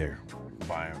I'd be there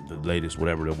buying the latest,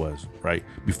 whatever it was. Right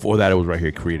before that, it was right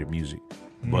here, Creative Music.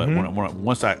 But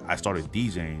once I started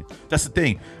DJing, that's the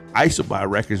thing. I used to buy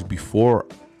records before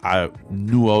I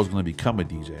knew I was going to become a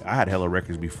DJ. I had hella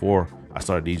records before I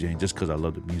started DJing just because I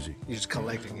loved the music. You're just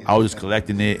collecting it. I was just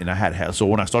collecting it, and I had so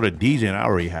when I started DJing, I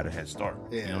already had a head start.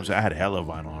 Yeah. You know what I'm saying? I had hella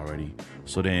vinyl already.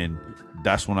 So then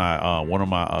that's when I one of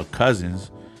my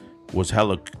cousins was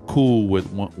hella cool with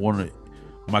one of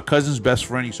my cousin's best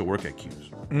friend used to work at Q's.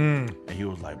 And he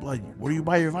was like, "Blood, where do you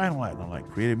buy your vinyl at?" And I'm like,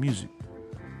 "Creative Music."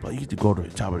 But you used to go to the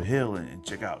top of the hill and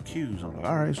check out Q's. I'm like,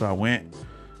 all right. So I went,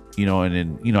 you know,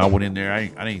 and then, I went in there. I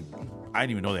didn't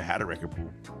even know they had a record pool.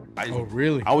 Oh,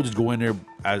 really? I would just go in there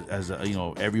as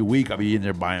every week I'd be in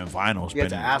there buying vinyl. You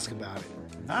have to ask about it.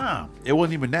 Nah, it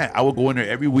wasn't even that. I would go in there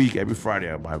every week, every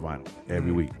Friday I'd buy vinyl.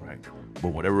 Every week, right? But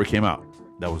whatever came out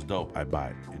that was dope, I'd buy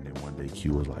it. And then one day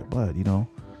Q was like, "Bud,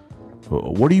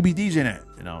 where do you be DJing at?"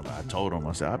 And I told him,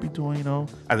 I said, "I'll be doing,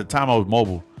 at the time I was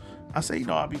mobile. I say,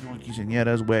 I'll be doing kitchen. Yeah,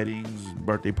 that's weddings,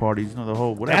 birthday parties, the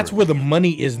whole whatever." That's where the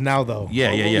money is now, though.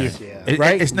 Yeah.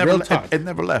 Right? It's never Real talk. It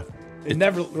never left. It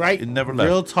never, right? It never left.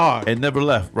 Real talk. It never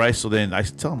left, right? So then I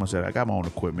tell him, I said, I got my own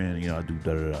equipment, I do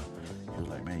da-da-da. He was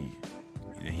like, man,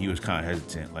 and he was kind of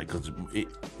hesitant, like, because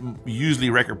usually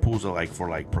record pools are like for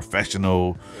like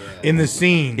professional. In the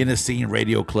scene.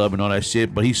 Radio club and all that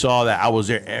shit. But he saw that I was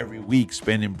there every week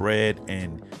spending bread,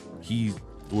 and he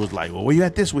was like, well, where you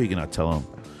at this week? And I tell him,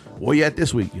 where you at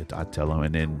this week? I tell him.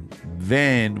 And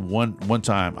then one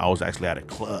time I was actually at a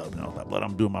club, and I was like, but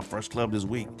I'm doing my first club this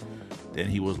week. Then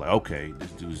he was like, okay,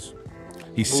 this dude's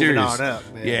he's Moving serious. on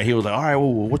up, man. Yeah, he was like, all right,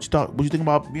 well, what you think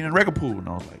about being in a record pool? And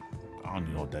I was like, I don't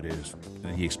even know what that is.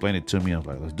 And he explained it to me. I was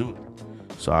like, let's do it.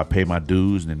 So I pay my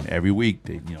dues, and then every week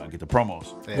I get the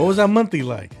promos. Yeah. What was that monthly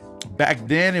like? Back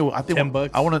then, I think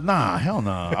 $10. I want to hell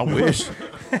no. I wish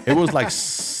it was like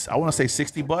I want to say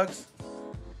 $60.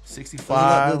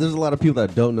 65. There's a lot of people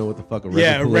that don't know what the fuck a record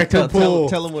Yeah, pool is. record pool.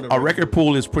 Tell them what A record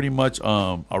pool is pretty much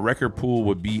a record pool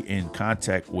would be in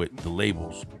contact with the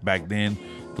labels. Back then,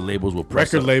 the labels would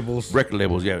press Record up, labels. Record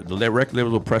labels, yeah. The record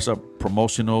labels would press up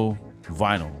promotional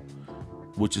vinyl,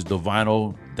 which is the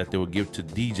vinyl that they would give to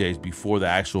DJs before the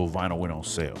actual vinyl went on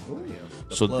sale.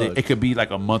 So it could be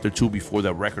like a month or two before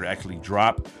the record actually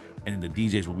dropped, and the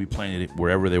DJs would be playing it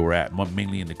wherever they were at,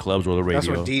 mainly in the clubs or the radio. That's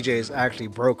when DJs actually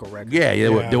broke a record. Yeah.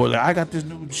 They were like, I got this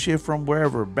new shit from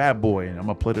wherever, Bad Boy, and I'm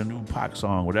gonna play the new Pac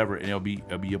song, whatever, and it'll be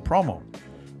a promo,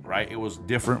 right? It was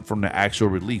different from the actual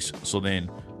release. So then,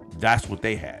 that's what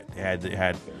they had.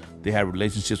 They had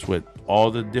relationships with all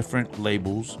the different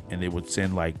labels, and they would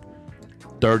send like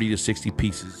 30 to 60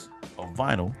 pieces of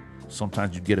vinyl.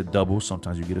 Sometimes you get a double,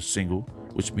 sometimes you get a single,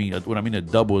 which means when I mean a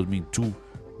double, it means 2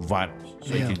 vinyls,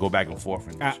 so you can go back and forth.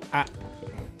 And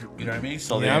you know what I mean?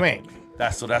 So then,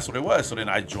 that's what it was. So then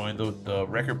I joined the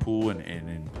record pool,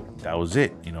 and that was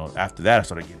it. After that, I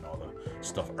started getting all the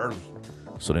stuff early.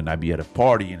 So then I'd be at a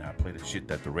party, and I play the shit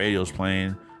that the radio's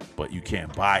playing, but you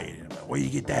can't buy it. And I'm like, where you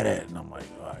get that at? And I'm like,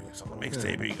 all right, it's on the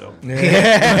mixtape. Here you go.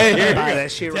 Buy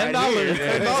that shit right here.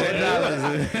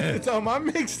 $10. It's on my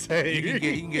mixtape. You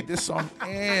can get this song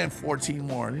and 14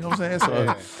 more. You know what I'm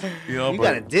saying? So You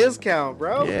got a discount,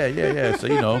 bro. Yeah. So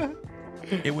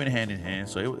it went hand in hand.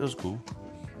 So it was cool.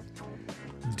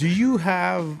 Do you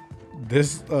have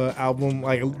this album?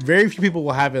 Like, very few people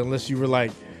will have it unless you were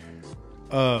like,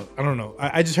 I don't know.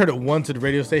 I just heard it once at the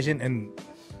radio station, and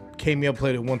came up,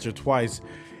 played it once or twice.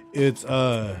 It's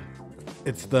the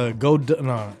Go.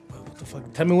 No, what the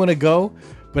fuck? Tell Me When to Go.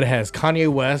 But it has Kanye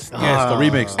West. Yeah, it's the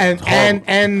remix.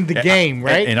 And the game,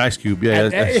 right? And Ice Cube. Yeah,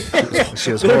 That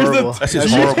shit's horrible. That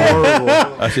shit's horrible.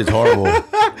 That shit's horrible.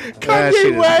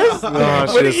 Kanye West.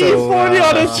 When he eats 40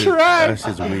 on the track. That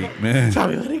shit's weak, man. Tell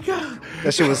me when to go.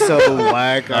 That shit was so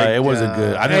whack. It wasn't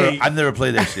good. I never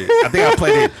played that shit. I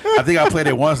think I played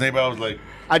it once, and everybody was like,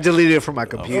 I deleted it from my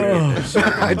computer.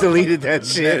 I deleted that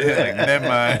shit. never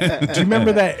mind. Do you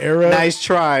remember that era? Nice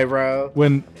try, bro.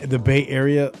 When the Bay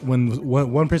Area, when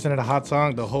one person had a hot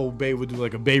song, the whole Bay would do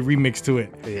like a Bay remix to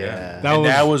it. Yeah.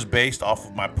 That was based off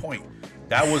of my point.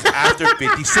 That was after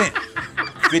 50 Cent.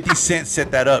 50 Cent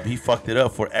set that up. He fucked it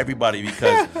up for everybody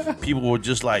because people were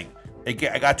just like, I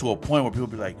got to a point where people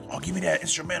would be like, oh, give me that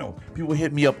instrumental. People would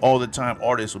hit me up all the time.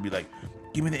 Artists would be like,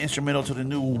 give me the instrumental to the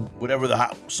new whatever the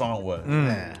hot song was.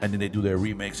 And then they do their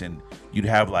remix, and you'd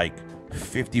have like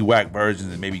 50 whack versions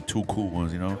and maybe 2 cool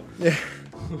ones, Yeah.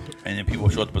 And then people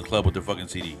would show up at the club with their fucking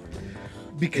CD.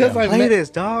 because I Play this,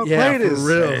 dog. Yeah, Play this. for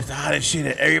real. It's the hottest shit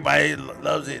that everybody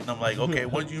loves it. And I'm like, okay,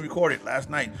 when did you record it? Last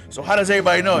night. So how does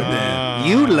everybody know it then?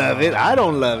 You love it. I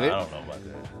don't love I it. don't know about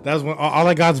that. That's when all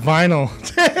I got's vinyl.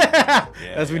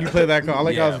 That's when you play that. All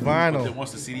I got's But vinyl. then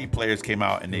once the CD players came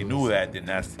out and they knew that, then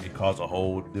it caused a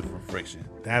whole different friction.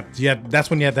 That's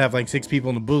when you have to have like 6 people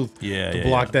in the booth. To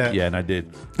block that. Yeah, and I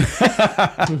did.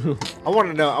 I want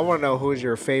to know who is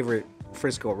your favorite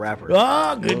Frisco rapper.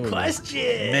 Oh, good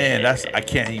question. Man, I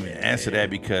can't even answer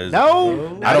that because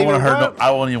No, I don't want to hurt no. I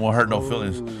don't even want to hurt no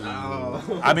feelings.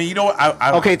 I mean, you know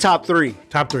what? Okay, top 3.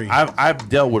 Top 3. I've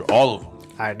dealt with all of them.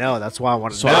 I know. That's why I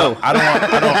want to So know.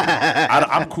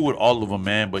 I'm cool with all of them,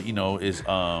 man. But you know, it's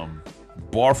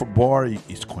bar for bar,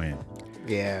 it's Quinn.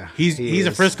 Yeah, he's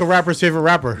a Frisco rapper's favorite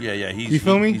rapper. Yeah. You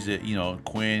feel me? He's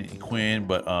Quinn.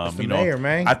 But the mayor,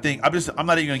 man. I think I'm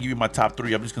not even gonna give you my top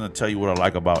 3. I'm just gonna tell you what I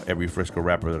like about every Frisco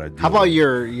rapper that I do. How about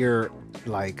your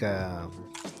like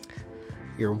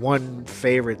your one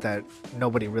favorite that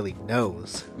nobody really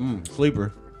knows?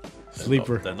 Sleeper.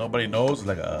 that nobody knows?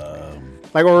 Like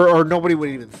or nobody would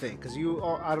even think because you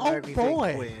automatically think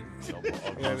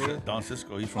Quinn. Don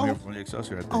Cisco. He's from here, from the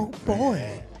Excelsior. I think. Oh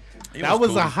boy, He that was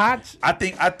cool. a hot. I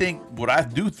think what I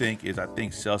do think is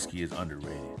Selsky is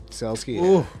underrated. Selsky.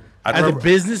 Ooh, I as a remember-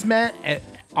 businessman, and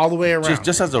all the way around.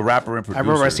 Just as a rapper and producer. I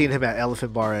remember I seen him at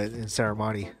Elephant Bar in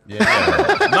Ceremony. Yeah.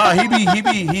 No,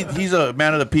 he's a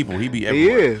man of the people. He be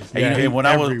everywhere. is. And, Yeah, and when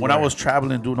I was everywhere.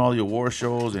 traveling, doing all the award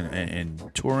shows and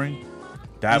touring,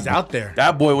 He's out there.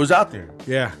 That boy was out there.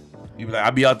 Yeah. He be like,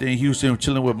 I'd be out there in Houston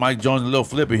chilling with Mike Jones and Lil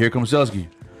Flip, and here comes Selsky.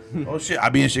 Oh shit!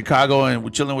 I'd be in Chicago and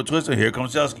we're chilling with Twister. Here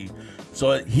comes Selsky.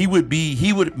 So he would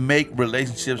make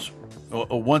relationships.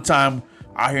 One time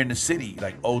out here in the city,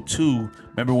 like 02,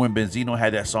 remember when Benzino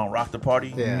had that song "Rock the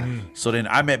Party"? Yeah. So then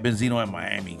I met Benzino in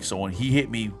Miami. So when he hit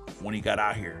me when he got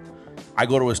out here, I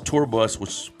go to his tour bus,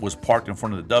 which was parked in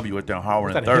front of the W at down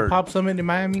Howard Was and that a hip Third. hop summit in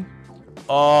Miami?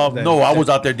 No, I was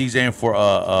out there DJing for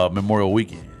Memorial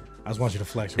Weekend. I just want you to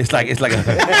flex. It's like a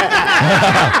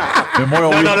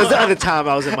Memorial No, Weekend. that's the other time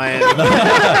I was in Miami.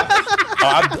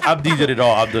 I've DJed it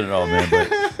all. I've done it all, man.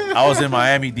 But I was in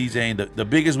Miami DJing. The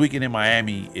biggest weekend in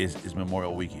Miami is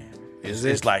Memorial Weekend.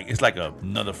 It's like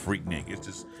another freak nick. It's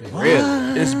just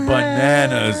it's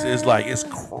bananas. It's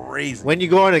crazy. When you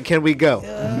going and can we go?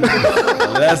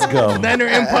 Let's go. Niner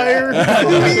Empire.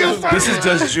 This is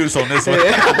just juice on this one.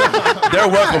 They're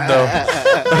welcome though.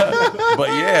 But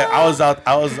yeah,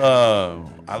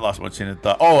 I lost my chain of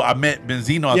thought. Oh, I met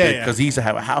Benzino out there because he used to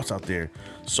have a house out there.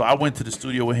 So I went to the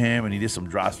studio with him and he did some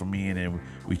drops for me and then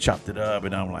we chopped it up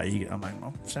and I'm like, I'm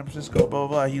from San Francisco, blah, blah,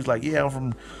 blah. He's like, yeah, I'm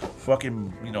from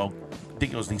fucking, I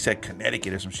think he said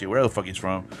Connecticut or some shit, wherever the fuck he's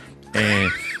from.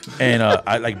 And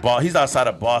I like, he's outside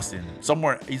of Boston,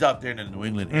 somewhere, he's out there in the New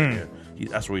England area.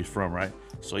 That's where he's from, right?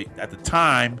 So at the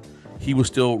time, he was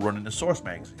still running the Source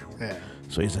magazine. Yeah.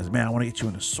 So he says, man, I want to get you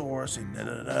in the Source and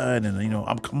and then,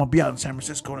 I'm gonna be out in San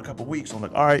Francisco in a couple weeks. I'm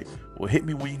like, all right, well, hit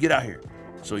me when you get out here.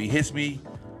 So he hits me.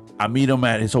 I meet him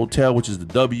at his hotel, which is the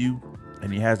W,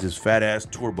 and he has this fat ass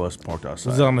tour bus parked outside.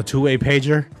 Was it on the 2-way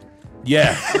pager?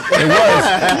 Yeah, it was.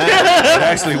 It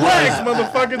actually Flex, was.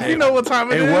 motherfuckers. You know what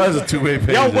time it is. It was a 2-way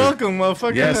pager. Y'all welcome,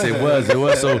 motherfucker. Yes, it was. It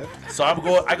was. So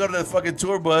I go to the fucking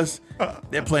tour bus.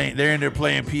 They're in there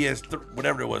playing PS,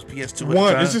 whatever it was, PS2.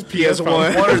 One. It's just PS1.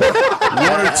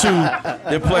 One or two.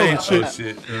 They're playing. Oh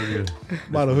shit.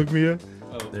 About to hook me up.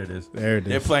 There it is. There it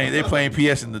is. They're playing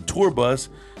PS in the tour bus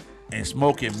and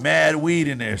smoking mad weed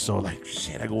in there. So like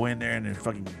shit, I go in there and then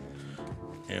fucking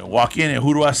walk in and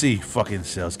who do I see? Fucking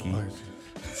Selsky.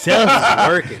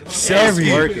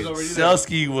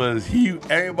 Selsky was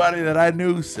everybody that I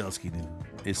knew, Selsky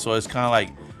knew. So it's kind of like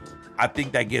I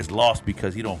think that gets lost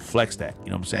because he don't flex that.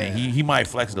 You know what I'm saying? Yeah. He might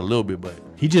flex it a little bit, but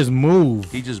he just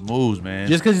moves. He just moves, man.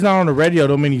 Just because he's not on the radio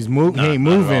don't mean he ain't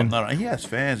moving. No, he has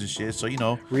fans and shit. So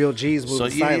real G's moving. So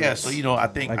yeah. So I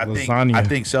think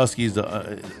Selsky is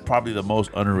probably the most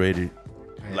underrated,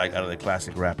 like out of the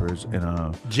classic rappers. And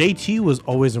JT was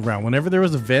always around. Whenever there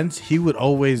was events, he would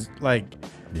always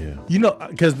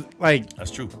because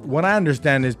that's true. What I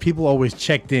understand is people always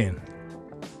checked in,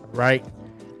 right?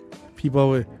 People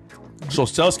always. So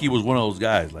Selsky was one of those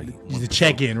guys, like he's a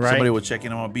check-in, right? Somebody would check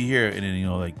in, I'm gonna be here, and then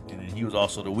and then he was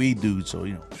also the weed dude. So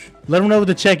let him know what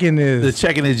the check-in is. The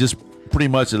check-in is just pretty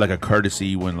much like a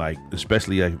courtesy when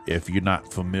especially if you're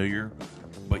not familiar,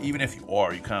 but even if you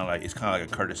are, it's kind of like a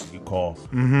courtesy. You call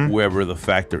whoever the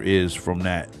factor is from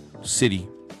that city,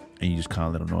 and you just kind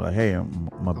of let them know, like, hey, I'm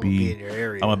gonna be in your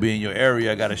area. I'm gonna be in your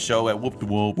area. I got a show at Whoop the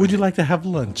Whoop. Would you like to have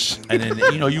lunch? And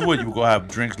then you would go have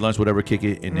drinks, lunch, whatever, kick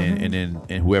it, and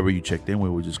then whoever you checked in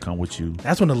with would just come with you.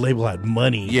 That's when the label had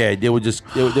money. Yeah, they would just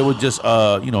you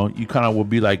kind of would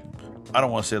be like, I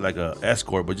don't want to say like a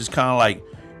escort, but just kind of like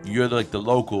you're like the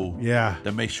local. Yeah.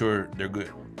 To make sure they're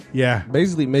good. Yeah.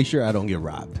 Basically, make sure I don't get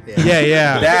robbed.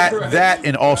 Yeah. That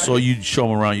and also you show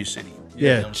them around your city.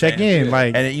 Yeah, check in,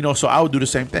 like, and so I would do the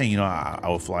same thing. I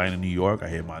would fly into New York. I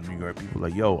hit my New York people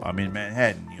like, yo, I'm in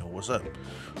Manhattan. What's up?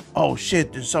 Oh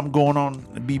shit, there's something going on.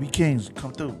 The BB Kings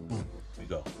come through. Boom, we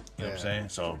go. You know what I'm saying?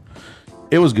 So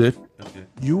it was good.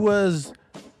 You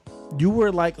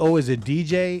were like always a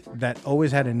DJ that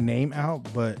always had a name out,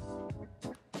 but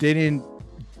didn't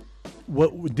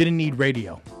need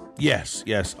radio. Yes.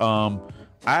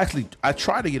 I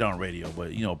tried to get on radio,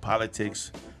 but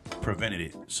politics prevented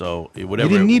it. So whatever.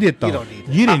 You didn't need it though. You don't need it.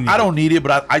 You didn't. I don't need it,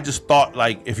 but I just thought,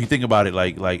 like, if you think about it,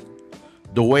 like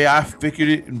the way I figured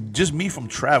it, just me from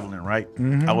traveling, right?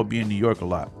 I would be in New York a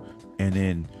lot, and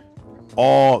then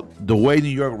the way New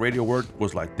York radio worked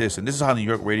was like this, and this is how New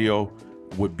York radio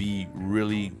would be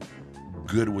really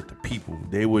good with the people.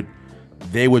 They would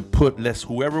put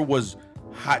whoever was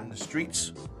hot in the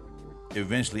streets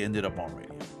eventually ended up on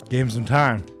radio. Gave him some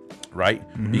time. Right?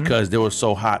 Because they were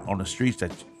so hot on the streets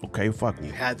that, okay, fuck it.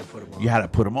 You had to put them on. You had to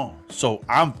put them on. So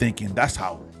I'm thinking that's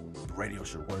how radio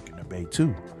should work in the Bay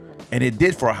too. And it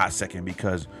did for a hot second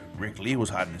because Rick Lee was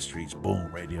hot in the streets.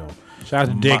 Boom, radio. Shout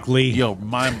out to Dick Lee. Yo,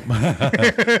 I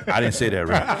didn't say that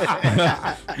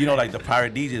right. Like the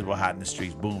pirate DJs were hot in the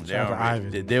streets. Boom.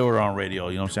 They were on radio.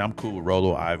 You know what I'm saying? I'm cool with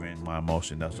Rolo, Ivan, My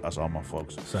Emotion. That's all my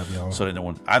folks. So then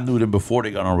when I knew them before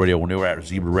they got on radio, when they were at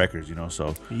Zebra Records,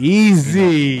 so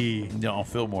easy. On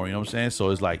Fillmore, you know what I'm saying? So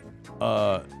it's like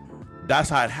that's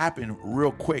how it happened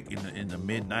real quick in the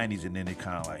mid 90s, and then it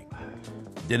kind of like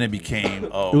then it became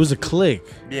it was a click.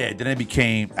 Yeah, then it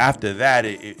became after that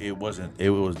it was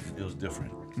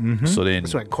different. So then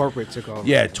that's when corporate took over.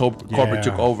 Yeah, corporate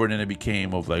took over, and then it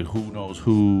became of like who knows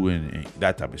who and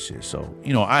that type of shit. So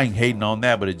I ain't hating on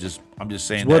that, but I'm just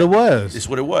saying what it was. It's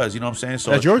what it was. You know what I'm saying?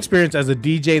 So that's your experience as a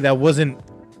DJ that wasn't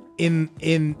in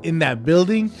that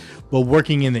building, but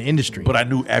working in the industry. But I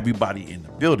knew everybody in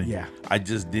the building. Yeah, I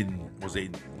just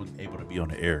wasn't able to be on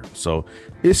the air. So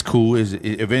it's cool.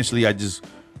 Eventually I just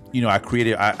I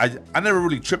created. I never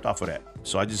really tripped off of that.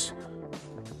 So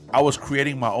I was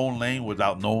creating my own lane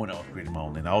without knowing I was creating my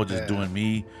own lane. I was just doing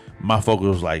me. My focus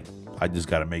was like, I just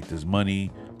got to make this money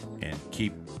and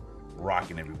keep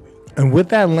rocking every week. And with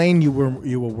that lane you were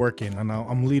working, and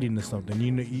I'm leading to something.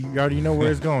 You already know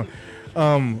where it's going.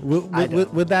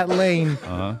 With that lane,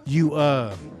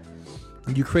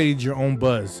 you created your own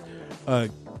buzz.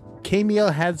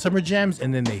 KML had summer jams,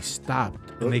 and then they stopped,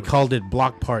 and they called it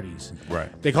block parties. Right.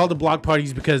 They called it block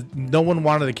parties because no one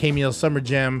wanted the KML Summer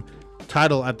Jam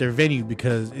title at their venue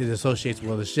because it associates with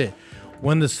other shit.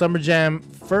 When the Summer Jam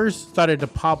first started to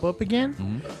pop up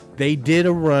again, they did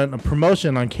a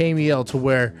promotion on KML to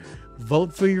where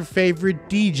vote for your favorite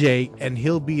DJ, and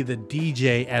he'll be the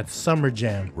DJ at Summer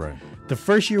Jam. Right. The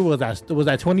first year was that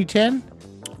 2010.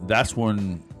 That's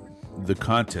when the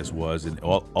contest was, and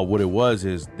what it was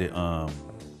is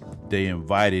they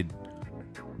invited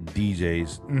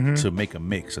DJs to make a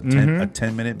mix, a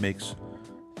 10-minute mix,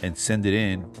 and send it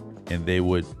in, and they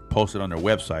would post it on their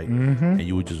website, and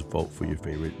you would just vote for your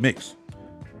favorite mix.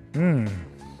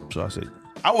 So I said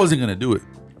I wasn't gonna do it,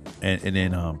 and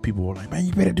then people were like, "Man,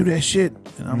 you better do that shit,"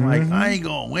 and I'm like, "I ain't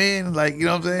gonna win," like, you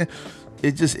know what I'm saying?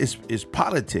 It just it's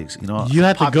politics, You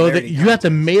have to go there. You have to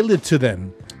mail it to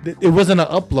them. It wasn't an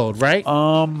upload, right?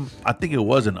 I think it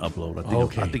was an upload.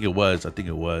 I think it was.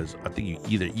 I think you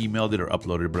either emailed it or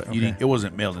uploaded it, but it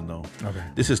wasn't mailing though. Okay.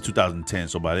 This is 2010,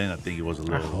 so by then I think it was a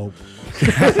little. I hope.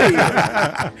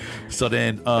 So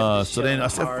then I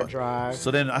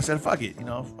said, fuck it.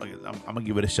 I'm gonna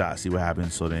give it a shot, see what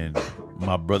happens. So then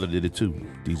my brother did it too,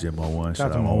 DJ Mo1.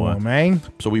 Shout out to Mo1, man.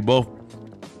 So we both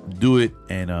do it,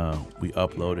 and we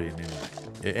upload it, and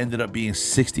it ended up being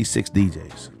 66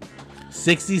 DJs.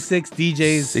 66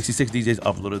 DJs. 66 DJs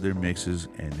uploaded their mixes,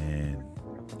 and then,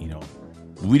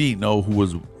 we didn't know who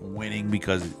was winning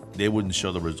because they wouldn't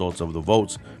show the results of the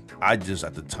votes. I just,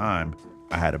 at the time,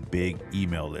 I had a big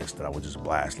email list that I would just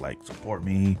blast, like, support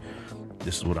me.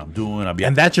 This is what I'm doing.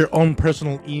 And that's your own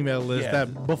personal email list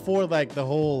that before, like, the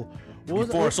whole...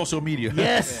 Before social media.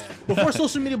 Yes. Before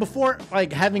social media, before,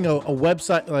 like, having a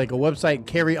website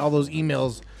carry all those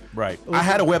emails. Right. I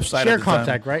had a website. Share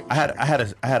contact, right? I had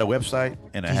a website,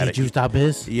 and I had a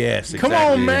Juice.biz. Yes, exactly. Come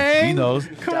on, man. He knows.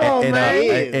 Come on,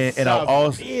 man. And I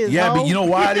also, but you know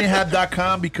why I didn't have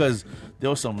 .com? Because there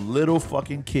were some little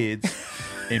fucking kids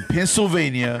in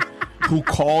Pennsylvania who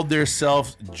called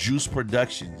themselves Juice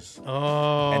Productions.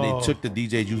 Oh. And they took the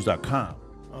DJJuice.com.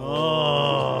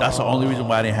 Oh. That's the only reason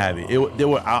why I didn't have it. They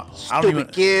were I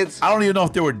kids. I don't even know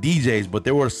if they were DJs, but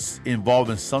they were involved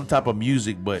in some type of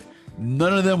music, but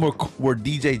none of them were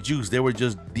DJ Juice. They were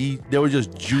just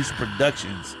Juice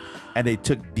Productions, and they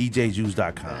took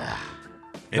DJJuice.com.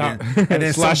 And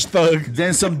then slash thug.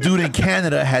 Then some dude in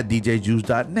Canada had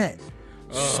DJJuice.net.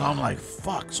 So I'm like,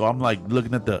 fuck. So I'm like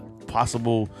looking at the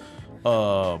possible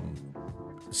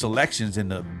selections,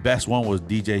 and the best one was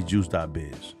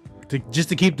DJJuice.biz. Just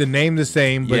to keep the name the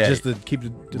same, but just to keep the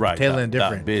tail end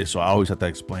different. .biz, so I always have to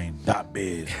explain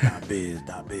 .biz.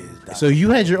 So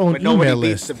you had your own email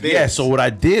list. Yeah. So what I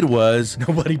did was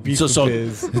nobody beats the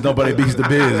biz. Nobody beats the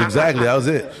biz. Exactly. That was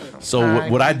it. So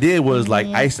what I did was, like,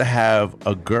 I used to have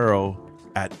a girl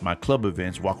at my club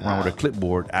events walk around with a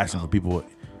clipboard asking for people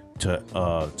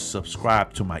to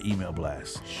subscribe to my email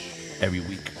blast every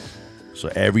week. So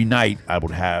every night I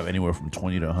would have anywhere from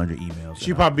 20 to 100 emails.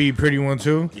 She probably be a pretty one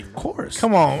too. Of course.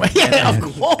 Come on. Yeah, of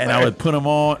course. And I would put them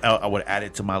on. I would add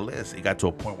it to my list. It got to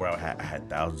a point where I had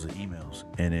thousands of emails.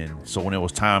 And then, so when it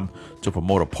was time to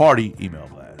promote a party, email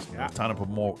blast. When it was time to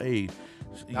promote that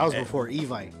was before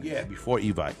Evite. Yeah, before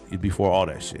Evite. Before all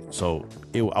that shit. So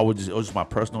it was just my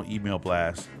personal email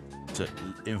blast to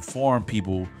inform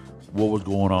people what was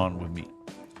going on with me,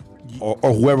 or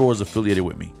whoever was affiliated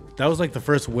with me. That was like the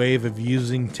first wave of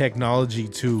using technology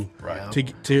to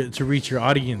reach your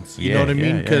audience. You know what I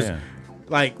mean? Because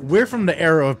like, we're from the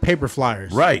era of paper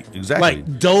flyers. Right, exactly.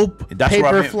 Like dope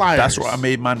paper flyers. That's where I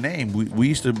made my name. We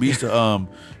used to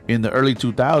in the early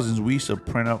 2000s, we used to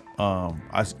print up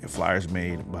flyers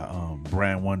made by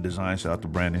Brand One Design. Shout out to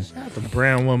Brandon. Shout out to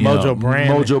Brand One, Mojo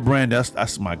Brand. Mojo Brand,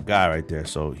 that's my guy right there.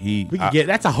 So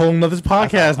that's a whole nother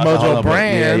podcast, Mojo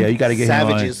Brand. Yeah, you gotta get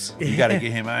Savages. him on. You gotta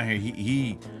get him out here.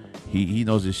 He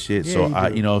knows his shit.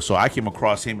 Yeah, so I came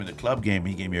across him in the club game.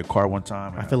 He gave me a card one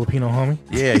time. My Filipino homie.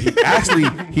 Yeah,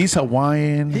 he's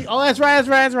Hawaiian. That's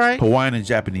right. Hawaiian and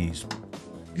Japanese.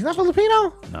 He's not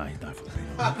Filipino? Nah, he's not Filipino.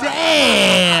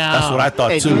 Damn. That's what I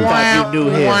thought too. You thought you knew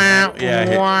him.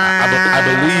 Yeah,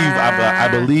 I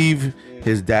believe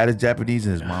his dad is Japanese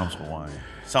and his mom's Hawaiian.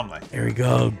 Something like that. There we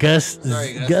go. Gus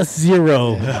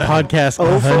Zero podcast.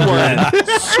 Oh for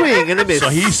 1. Swing and a miss. So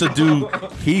he used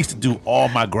to do all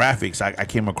my graphics. I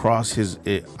came across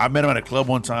I met him at a club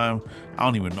one time. I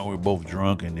don't even know, we were both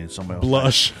drunk, and then somebody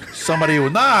Blush.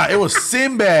 It was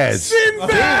Sinbad.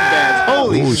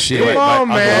 Holy shit. Come on,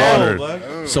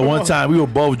 man. So one time we were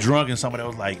both drunk, and somebody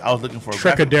was like, I was looking for a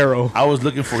Trecadero. I was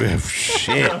looking for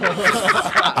shit.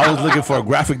 I was looking for a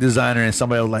graphic designer, and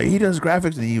somebody was like, he does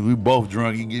graphics, and we both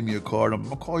drunk. He gave me a card. I'm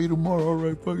gonna call you tomorrow. All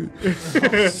right, fuck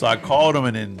it. So I called him,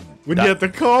 and then when you have to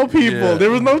call people, there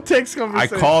was no text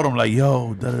conversation. I called him like,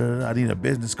 yo, I need a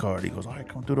business card. He goes, all right,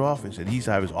 come through the office. And he used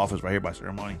to have his office right here by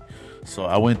Ceremony. So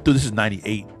I went through. This is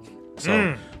 98.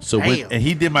 And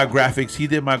he did my graphics. He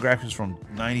did my graphics from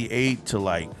 98 to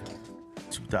like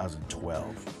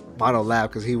 2012. Mono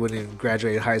laughed because he wouldn't even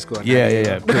graduate high school.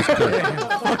 Yeah.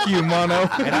 Fuck you, Mono.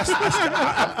 And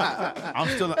I'm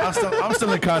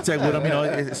still in contact with him. You know,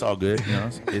 it's all good. You know,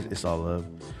 it's all love.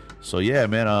 So yeah,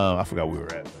 man. I forgot where we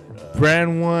were at.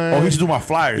 Brand One. Oh, he used to do my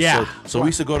flyers. Yeah. So we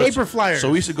used to go to paper flyers. So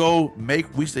we used to go he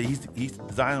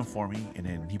designed them for me, and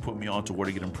then he put me on to where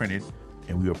to get them printed,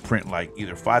 and we would print like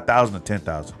either 5,000 or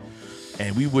 10,000.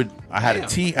 And I had a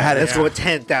team. Let's go with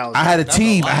 10,000. I had a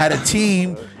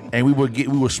team, and we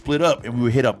would split up, and we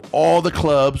would hit up all the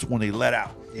clubs when they let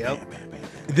out. Yep.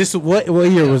 This what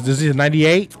year was this?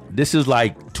 98? This is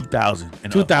like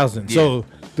 2000. 2000. Yeah. So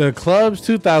the clubs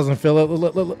 2000. Phil,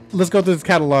 let's go through this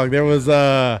catalog. There was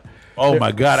oh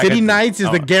my God! City Nights is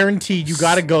the guaranteed. You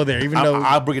got to go there, even though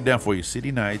I'll break it down for you.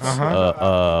 City Nights,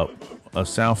 a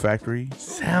Sound Factory,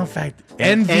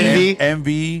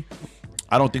 Envy.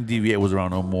 I don't think DV8 was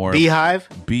around no more. Beehive.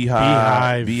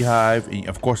 And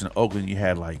of course, in Oakland, you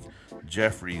had like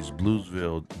Jeffries,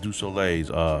 Bluesville, Du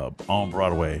Soleil's, on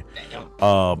Broadway.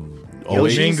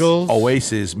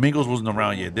 Oasis. Mingles wasn't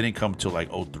around yet. They didn't come till like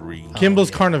 03.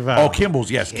 Kimball's Carnival. Oh, Kimball's,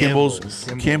 yes.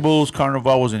 Kimball's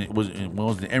Carnival was in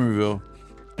Emeryville,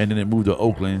 and then it moved to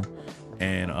Oakland.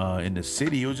 And in the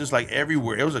city, it was just like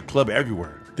everywhere. It was a club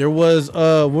everywhere. There was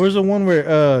where's the one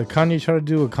where Kanye tried to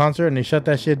do a concert and they shut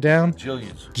that shit down?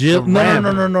 Jillian's.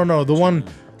 No. The one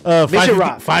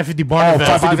 550 Barneville.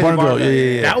 550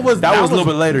 Barneville. Yeah. That was a little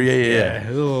bit later. Yeah. It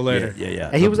was a little later. Yeah.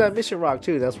 And he was at Mission Rock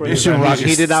too. That's where he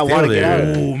did not want to get out of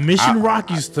it. Mission Rock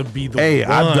used to be the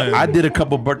one. I did a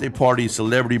couple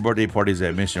celebrity birthday parties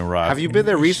at Mission Rock. Have you been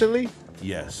there recently?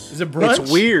 Yes. Is it brunch?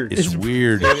 It's weird. It's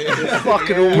weird. It's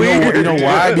fucking weird. You know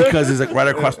why? Because it's like right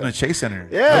across from the Chase Center.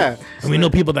 Yeah. And we know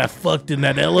people that fucked in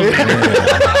that elevator.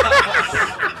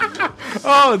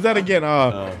 Oh, is that again?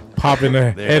 Popping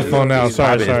the headphone out.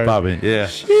 Sorry. It's popping. Yeah.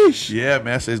 Sheesh. Yeah,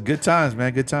 man. It's good times,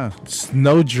 man. Good times.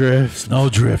 Snowdrift.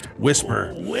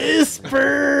 Whisper.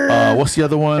 What's the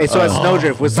other one? Hey, so it's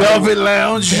Snowdrift. With Velvet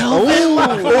Lounge.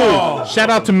 Shout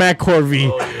out to Matt Corvey.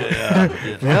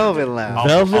 Velvet Lounge.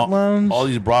 Velvet Lounge. All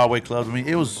these Broadway clubs. I mean,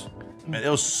 it was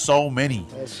so many.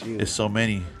 That's huge. It's so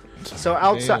many. So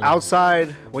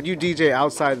outside, when you DJ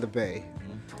outside the Bay,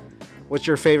 what's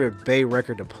your favorite Bay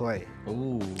record to play?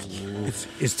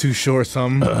 It's too short.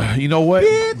 You know what?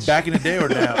 Back in the day or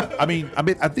now?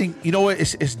 I think you know what?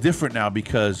 It's different now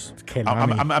because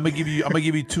I'm gonna give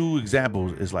you two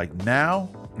examples. It's like now,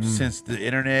 since the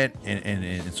internet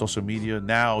and social media,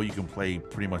 now you can play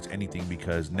pretty much anything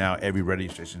because now every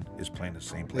radio station is playing the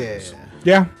same playlist.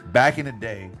 Yeah. Back in the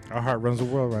day, Our heart runs the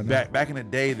world right now. back in the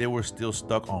day, they were still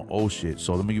stuck on old shit.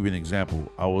 So let me give you an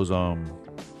example. I was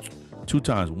two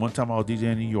times. One time I was DJing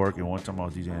in New York, and one time I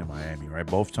was DJing in Miami. Right,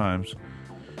 both times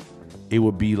it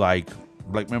would be like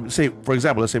say for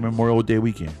example, let's say Memorial Day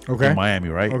weekend, in Miami,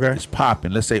 right? Okay, it's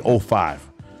popping. Let's say 05.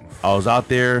 I was out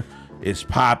there. It's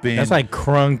popping. That's like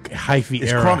crunk hyphy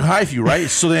it's era. crunk hyphy, right?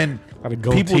 So then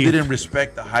people didn't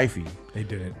respect the hyphy. They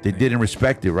didn't. They didn't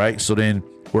respect it, right? So then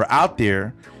we're out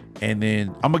there, and then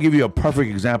I'm gonna give you a perfect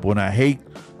example, and I hate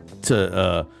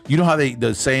to you know how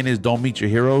the saying is don't meet your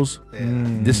heroes.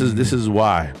 This is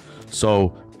why.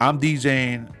 So I'm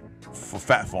DJing for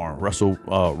Fat Farm, Russell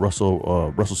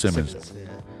Simmons.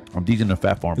 I'm DJing the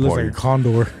Fat Farm He looks party. like a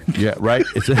condor. Yeah, right.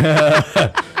 It's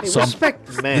Hey,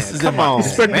 respect, man. this is Come in my- on,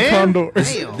 Respect the man. condor.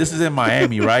 this is in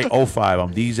Miami, right? 05.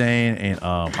 I'm DJing, and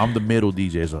I'm the middle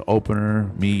DJ. It's an opener,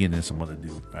 me, and then some other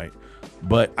dude, right?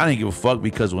 But I didn't give a fuck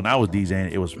because when I was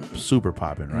DJing, it was super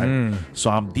popping, right? So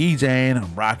I'm DJing,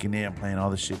 I'm rocking it, I'm playing all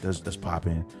the shit that's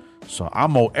popping. So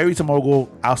every time I would go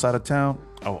outside of town,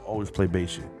 I would always play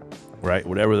bass shit, right?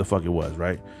 Whatever the fuck it was,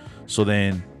 right? So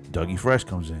then Dougie Fresh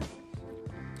comes in,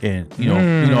 and you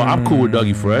know I'm cool with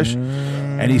Dougie Fresh,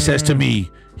 and he says to me,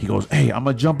 he goes, "Hey, I'm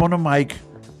gonna jump on the mic,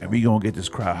 and we gonna get this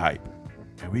crowd hype,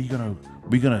 and we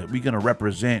gonna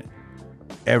represent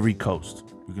every coast.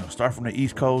 We're gonna start from the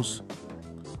East Coast,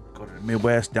 go to the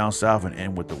Midwest, down south, and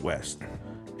end with the West.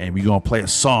 And we're gonna play a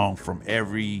song from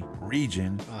every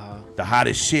region, the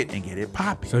hottest shit, and get it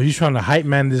popping." So he's trying to hype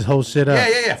man this whole shit up.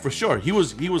 Yeah, for sure. He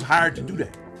was hired to do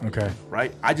that, Okay.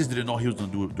 right? I just didn't know he was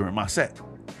gonna do it during my set,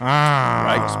 Ah.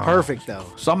 right? It's perfect though.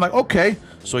 So I'm like, okay.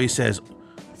 So he says,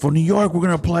 for New York, we're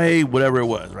gonna play whatever it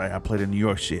was, right? I played the New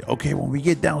York shit. Okay, when we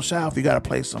get down south, you gotta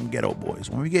play some Ghetto Boys.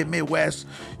 When we get Midwest,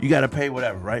 you gotta pay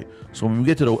whatever, right? So when we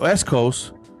get to the West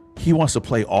Coast, he wants to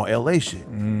play all LA shit.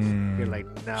 You're like,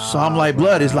 nah. So I'm like,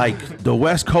 blood, it's like the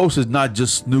West Coast is not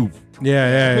just Snoop.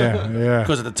 Yeah.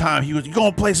 Because at the time he was, you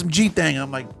gonna play some G thing. I'm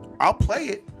like, I'll play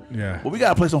it. Yeah. But we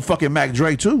gotta play some fucking Mac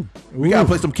Dre too. We gotta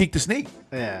play some Keek the Sneak.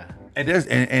 Yeah. And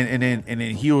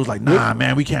then he was like, nah,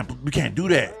 man, we can't do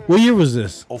that. What year was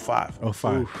this? 05.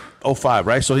 05. 05,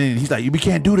 right? So then he's like, we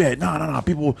can't do that. No,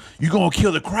 people, you gonna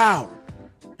kill the crowd.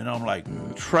 And I'm like,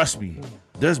 trust me,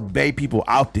 there's Bay people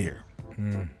out there.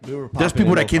 There's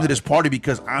people that came to this party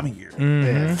because I'm here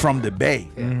from the Bay.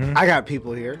 I got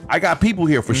people here. I got people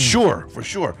here for sure.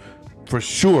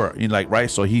 You know, like, right?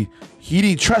 So he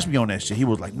didn't trust me on that shit. He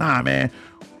was like, nah, man.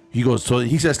 He goes, so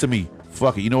he says to me,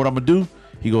 fuck it. You know what I'm gonna do?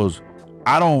 He goes,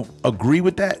 I don't agree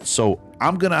with that. So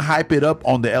I'm gonna hype it up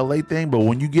on the LA thing, but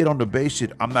when you get on the Bay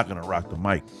shit, I'm not gonna rock the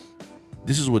mic.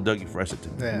 This is what Dougie Fresh said to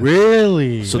me. Yeah.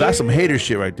 Really? So that's some hater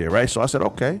shit right there, right? So I said,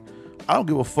 okay, I don't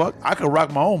give a fuck. I can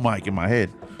rock my own mic in my head,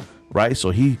 right?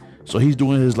 So he's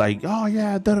doing his like, oh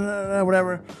yeah,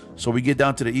 whatever. So we get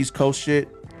down to the East Coast shit,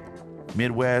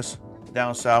 Midwest,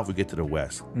 down south. We get to the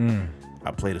West.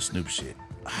 I play the Snoop shit.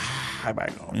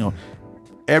 Everybody go, you know,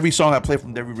 every song I play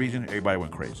from every region, everybody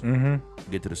went crazy.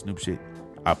 Get to the Snoop shit.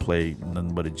 I play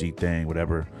nothing but a G thing,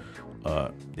 whatever.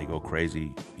 They go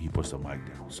crazy. He puts the mic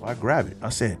down. So I grab it.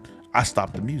 I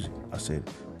stopped the music. I said,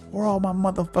 where all my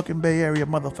motherfucking Bay Area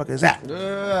motherfuckers at?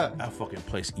 That fucking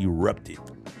place erupted.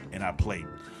 And I played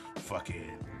fucking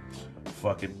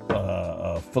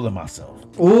feeling myself.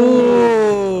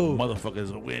 Ooh.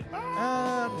 Motherfuckers went,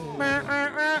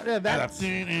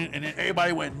 and then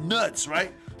everybody went nuts,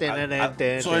 right?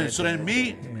 So then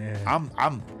me,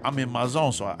 I'm in my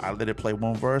zone. So I let it play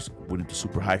one verse, went into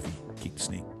super hyphy, Keek the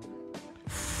Sneak.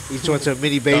 You just went to a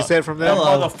mini bass set from That there?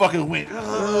 motherfucker went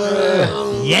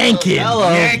Yanking.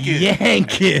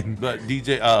 But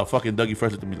DJ fucking Dougie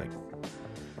Fresh looked at me like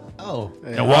Oh.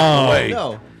 and walked away.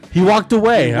 No. He walked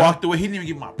away. He huh? walked away. He didn't even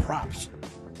give my props.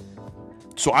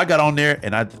 So I got on there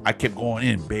and I kept going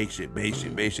in, base shit,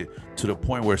 to the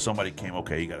point where somebody came,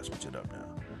 okay, you gotta switch it up now.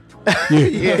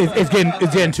 It's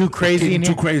getting too crazy in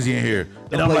Too here. crazy in here.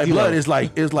 And I'm like, blood, it's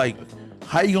like,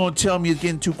 how you gonna tell me it's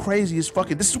getting too crazy? It's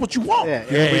fucking, this is what you want. Yeah.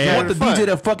 You want the DJ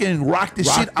to fucking rock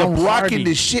this shit? the I'm party. rocking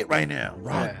this shit right now.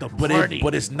 Rock the But party.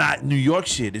 but it's not New York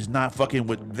shit. It's not fucking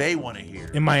what they want to hear.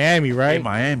 In Miami, right? In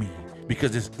Miami,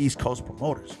 because it's East Coast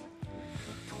promoters.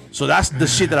 So that's the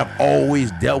shit that I've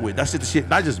always dealt with. That's the shit,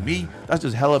 not just me. That's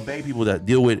just hella Bay people that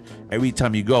deal with every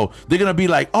time you go. They're gonna be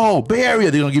like, oh, Bay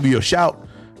Area. They're gonna give you a shout.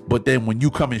 But then when you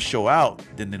come and show out,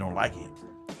 then they don't like it.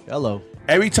 Hello.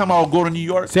 Every time I'll go to New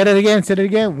York, Say that again. Say that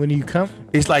again. When you come.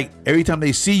 it's like every time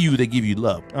they see you, they give you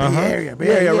love. Bay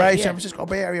Area, right? San Francisco,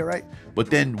 Bay Area, right? But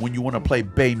then when you want to play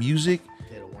Bay music,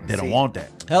 they don't want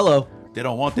that. Hello. They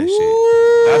don't want that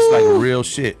shit. That's like real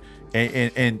shit.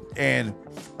 And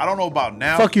I don't know about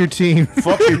now. Fuck your team.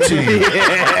 Fuck your team.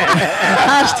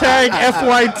 Hashtag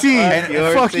FYT.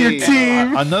 your Fuck your team.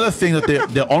 team. Another thing that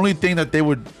the only thing that they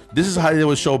would, this is how they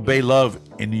would show Bay love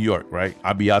in New York, right?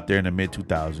 I'd be out there in the mid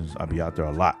 2000s. I'd be out there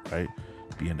a lot, right?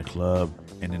 Be in the club,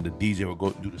 and then the DJ would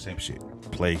go do the same shit,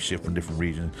 play shit from different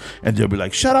regions, and they'll be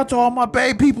like, "Shout out to all my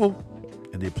Bay people,"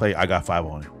 and they play "I Got 5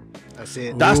 on it." That's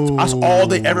it. That's all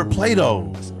they ever play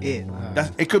though. it.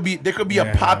 There could be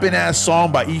a poppin' ass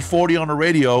song by E40 on the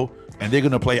radio, and they're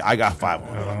gonna play "I Got 5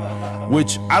 on it,"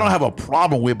 which I don't have a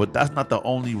problem with, but that's not the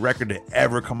only record to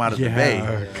ever come out of the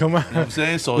Bay. Come on. You know what I'm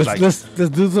saying? So it's Let's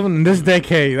do something in this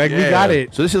decade. Like we got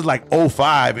it. So this is like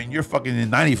 05 and you're fucking in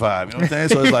 95. You know what I'm saying?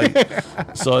 So it's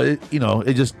like, so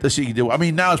it just the shit you do. I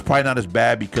mean, now it's probably not as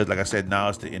bad because, like I said, now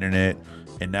it's the internet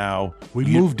and now We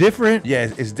move different.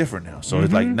 Yeah, it's different now. So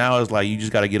it's like now it's like you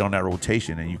just got to get on that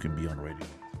rotation and you can be on the radio.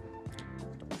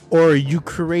 Or you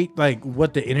create, like,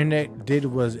 what the internet did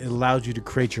was it allowed you to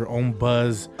create your own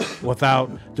buzz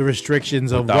without the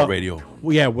restrictions of Without radio.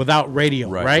 Yeah, without radio,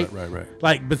 right? Right.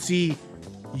 Like, but see,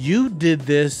 you did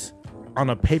this on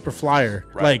a paper flyer.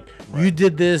 Right, Like, you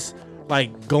did this,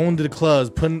 like, going to the clubs,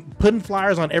 putting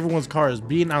flyers on everyone's cars,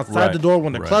 being outside Right, the door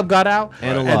when the right. club got out.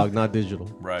 Analog, not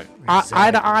digital. Right.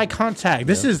 Eye to eye contact.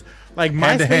 This is like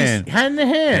Hand to MySpace, hand. hand to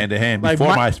hand, Hand to hand. Like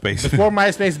Before MySpace. before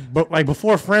MySpace, but like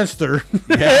before Friendster.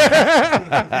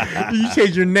 You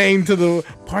change your name to the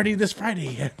party this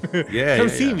Friday. Yeah, Come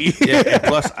see me. Yeah, and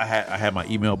plus I had my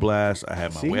email blast, I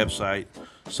had my website,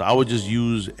 so I would just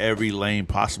use every lane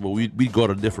possible. We'd go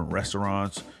to different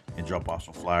restaurants and drop off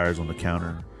some flyers on the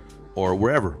counter, or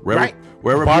wherever Right.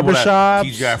 wherever Barbershops.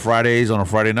 TGI Fridays on a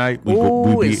Friday night. Ooh,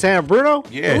 we'd in be, San Bruno?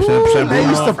 yeah, Ooh, San they Bruno,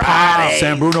 used to pop.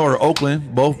 San Bruno or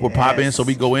Oakland, both would pop in. So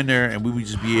we go in there and we would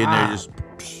just be in there just.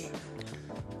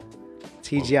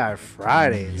 TGI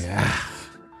Fridays.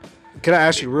 Can I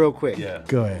ask you real quick? Yeah.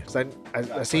 Go ahead. 'Cause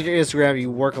I seen your Instagram. You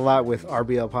work a lot with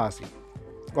RBL Posse,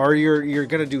 or you're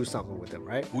gonna do something with them,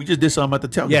 right? We just did something at the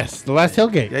tailgate. Yes, the last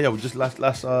tailgate. Yeah. We just last.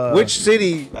 Which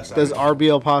city that's does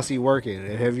RBL Posse work in?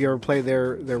 Have you ever played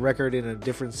their record in a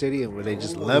different city and where they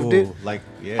just loved it? Ooh, like,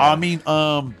 yeah. I mean,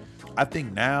 I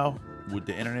think now with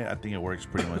the internet, I think it works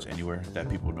pretty much anywhere that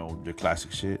people know their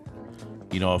classic shit.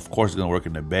 You know, of course, it's gonna work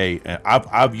in the Bay, and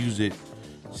I've used it.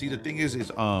 See, the thing is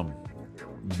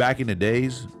back in the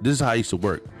days, this is how it used to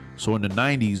work. So in the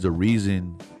 '90s,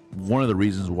 one of the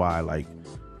reasons why like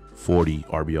 40,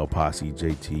 RBL Posse,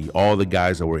 JT, all the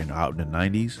guys that were out in the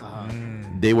 '90s,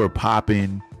 they were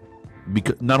popping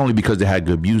because not only because they had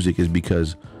good music, is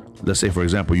because, let's say for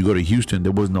example, you go to Houston,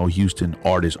 there was no Houston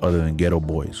artist other than Ghetto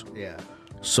Boys. Yeah.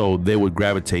 So they would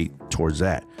gravitate towards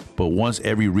that. But once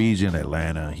every region,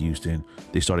 Atlanta, Houston,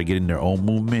 they started getting their own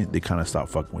movement, they kind of stopped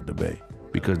fucking with the Bay.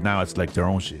 Because now it's like their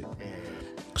own shit.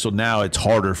 So now it's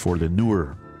harder for the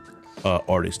newer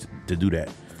artists to do that.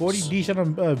 40 Deshaun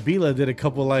and Bila did a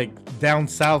couple like down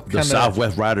south The kind of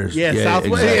Southwest Riders. Yeah,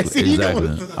 Southwest. Exactly. Yeah, see, you know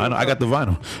exactly. what- I know. I got the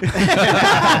vinyl.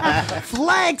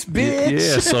 flex, bitch.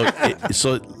 Yeah.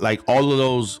 So like all of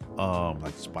those,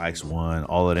 like Spice One,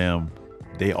 all of them,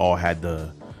 they all have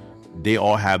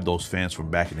those fans from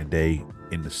back in the day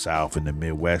in the South and the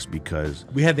Midwest because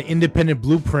We had the independent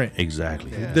blueprint.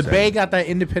 exactly. The Bay got that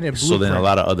independent So blueprint. then a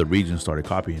lot of other regions started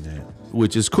copying that,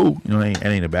 which is cool. You know, it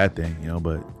ain't a bad thing. You know,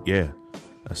 but yeah,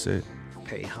 that's it.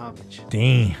 Pay homage.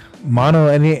 Dang. Mono,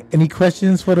 any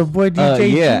questions for the boy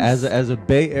DJ? yeah, Juice? as a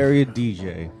Bay Area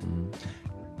DJ,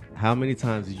 how many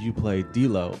times did you play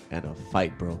D-Lo and a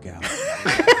fight broke out?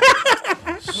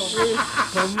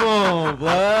 Come on,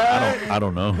 blood. I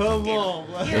don't know. Come on,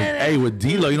 blood. Hey, with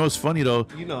D-Lo, you know what's funny though?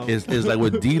 You know. It's like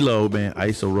with D-Lo, man. I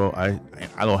used to roll. I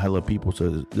don't hella people. So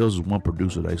there was one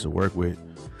producer that I used to work with,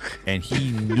 and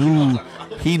he knew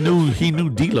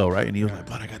D-Lo, right? And he was like,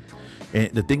 "But I got." And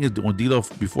the thing is, when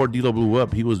before D-Lo blew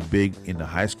up, he was big in the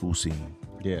high school scene.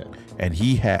 Yeah. And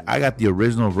I got the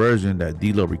original version that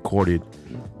D-Lo recorded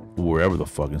wherever the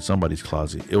fuck in somebody's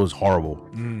closet. It was horrible,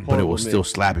 but it was still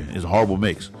slapping. It's a horrible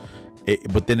mix.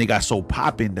 But then it got so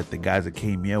popping that the guys that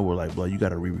came in were like, "Well, you got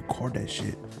to re-record that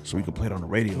shit so we can play it on the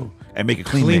radio and make it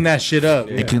clean that shit up.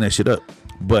 and clean that shit up."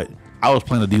 But I was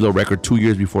playing the D-Lo record 2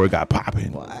 years before it got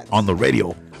popping on the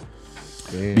radio.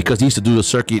 Damn. Because he used to do the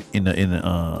circuit in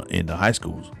the high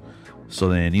schools. So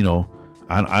then,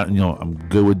 I'm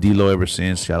good with D-Lo ever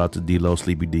since. Shout out to D-Lo,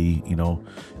 Sleepy D.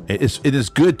 It is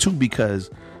good too because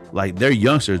like they're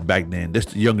youngsters back then. They're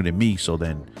younger than me. So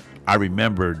then I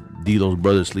remember D-Lo's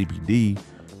brother Sleepy D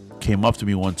came up to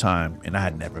me one time and I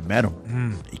had never met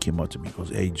him. He came up to me and goes,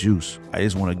 "Hey Juice, I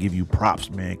just want to give you props,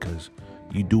 man, because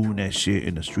you doing that shit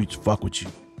and the streets fuck with you.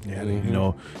 Yeah,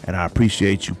 And I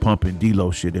appreciate you pumping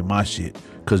D-Lo shit in my shit."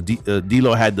 Because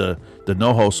D-Lo had the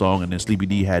NoHo song, and then Sleepy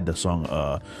D had the song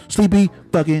Sleepy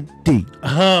fucking D.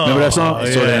 Remember that song?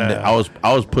 Yeah. So then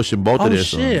I was pushing both of their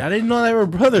songs. I didn't know they were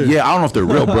brothers. Yeah, I don't know if they're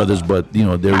real brothers, but they're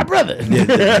My brother. Yeah,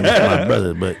 they're my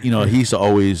brother. But he used to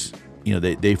always,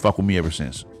 they fuck with me ever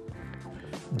since.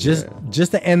 Just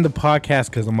to end the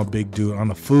podcast, because I'm a big dude. On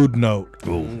a food note,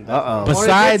 Uh-oh.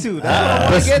 besides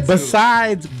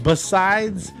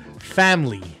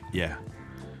family, Yeah.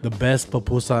 the best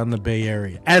pupusa in the Bay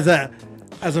Area. As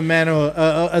a man who,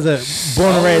 as a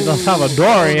born and raised on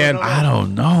Salvadorian. I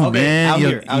don't know,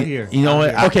 man. out here. You know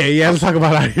what? Okay, yeah, let's talk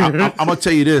about out here. I'm gonna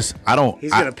tell you this.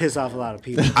 He's gonna piss off a lot of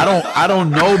people. I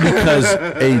don't know because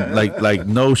like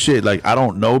no shit. Like I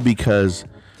don't know because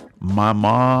my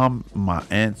mom, my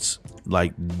aunts,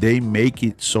 like they make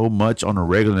it so much on a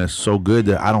regular and it's so good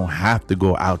that I don't have to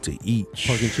go out to eat.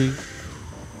 Pork and cheese.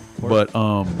 But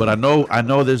I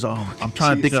know there's I'm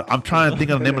trying to think of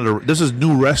the name of the this is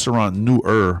new restaurant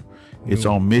newer. It's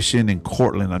on Mission in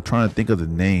Cortland. I'm trying to think of the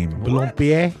name.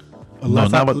 Blompier? No,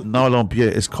 not Lumpia.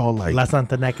 It's called like La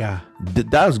Santaneca.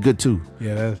 that was good too.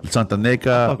 Yeah, that's,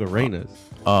 Santaneca. Fuck with Reyna's.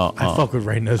 I fuck with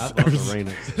Reyna's. I fuck with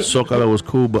Reyna's. Socala was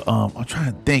cool, but I'm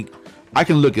trying to think. I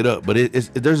can look it up, but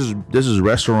there's this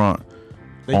restaurant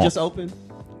They just opened.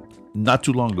 not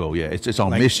too long ago. Yeah, it's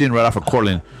on Mission right off of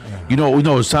Cortland. We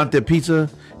know Sante Pizza.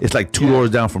 It's like 2 doors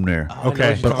down from there.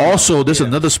 Okay. But also there's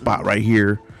another spot right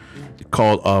here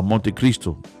called Monte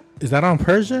Cristo. Is that on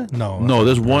Persia? No,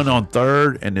 there's one on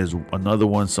 3rd and there's another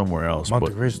one somewhere else.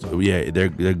 Monte Cristo. Yeah, they're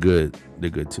good. They're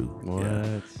good too.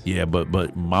 What? Yeah,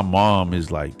 but my mom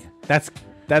is like That's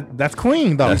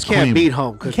clean though. That's You Can't clean. beat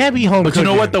home can't cooking. be home. But you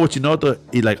know what cooking. though?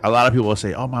 Like a lot of people will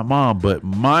say, "Oh, my mom," but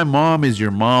my mom is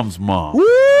your mom's mom.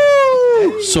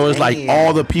 Woo! So it's like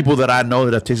all the people that I know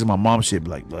that have tasted my mom's shit, be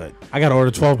like, "But I gotta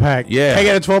order 12-pack. yeah, Can I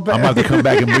get a 12-pack? I'm about to come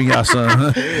back and bring y'all some."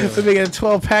 Let me get a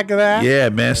 12-pack of that. Yeah,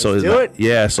 man. So it's do like, it.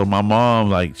 yeah. So my mom,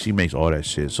 like, she makes all that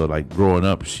shit. So like growing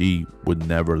up, she would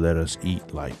never let us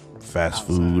eat like fast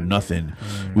food, nothing.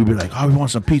 We'd be like, "Oh, we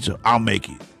want some pizza. I'll make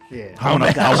it." Yeah. I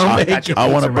want I'll a make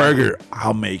it. burger.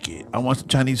 I'll make it. I want some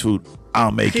Chinese food.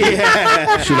 I'll make it.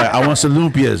 She like, I want some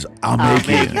lumpias. I'll make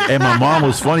it. And my mom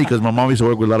was funny because my mom used to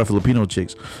work with a lot of Filipino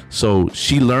chicks, so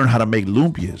she learned how to make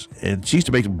lumpias, and she used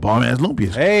to make bomb ass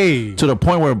lumpias. Hey. To the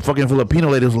point where fucking Filipino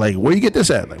lady was like, "Where you get this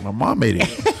at?" Like, my mom made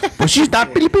it, but she's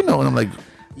not Filipino, and I'm like,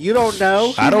 You don't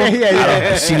know. I don't. Yeah. I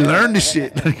don't she learned this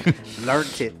shit.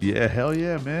 Learned it. Yeah, hell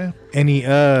yeah, man. Any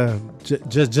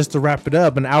just to wrap it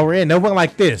up, an hour in, it went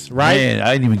like this, right? Man,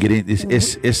 I didn't even get in.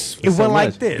 It's It went like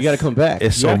much. this. You gotta come back.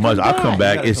 It's so much. I'll come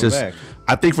back. gotta It's come just. back.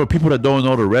 I think for people that don't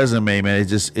know the resume, man,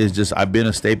 it's just I've been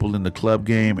a staple in the club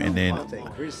game, and then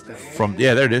from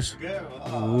there it is.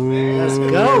 Let's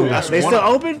go. They still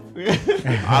open?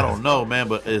 I don't know, man,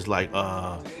 but it's like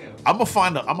I'm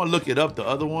gonna look it up. The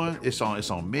other one, it's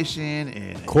on Mission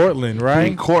and Cortland, in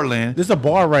right? Cortland. There's a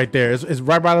bar right there. It's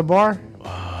right by the bar.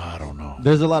 I don't know.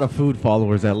 There's a lot of food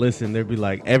followers that listen. They'll be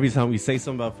like, every time we say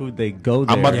something about food, they go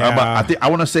there. I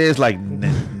want to say it's like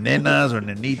Nenas or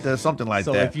Nenita, something like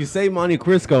So that. if you say Monte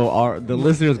Cristo, the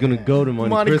listener is gonna go to Monte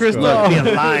Monte Cristo. Cristo. Be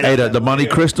in line. Hey, the Monte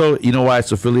Cristo, you know why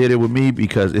it's affiliated with me?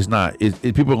 Because it's not.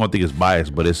 People are gonna think it's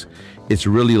biased, but it's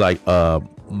really like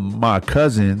my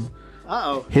cousin.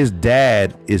 Uh-oh. His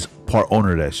dad is part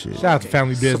owner of that shit. Shout out to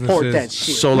family businesses. Support that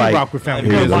shit. So We like, rock with family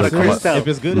here you go. businesses. Look, Cristo. If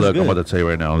it's good, look, it's I'm good. about to tell you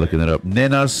right now. I'm looking it up.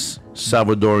 Nenas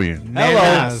Salvadorian.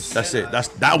 Nanas. That's it.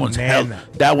 That one's Nana.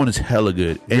 that one is hella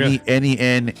good. Really?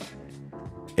 NENAS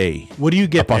A. What do you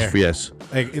get there? Apostrophe S.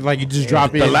 Like you just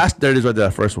drop The in. last there it is right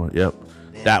there. First one. Yep.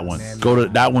 That one. Go to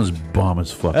that one's bomb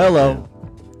as fuck. Hello.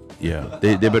 Yeah.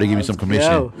 They better give me some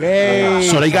commission. Yo. Hey.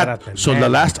 So they Shout out got to so the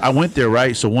Nanny's. last I went there,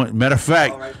 right? So one matter of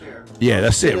fact, yeah,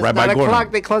 that's it. It's Right by 9 Gordon.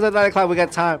 o'clock. They close at 9 o'clock. We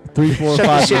got time. 3, 4, Shut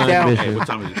 5, this shit 9 down. mission. What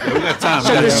time is it? Yeah, we got time.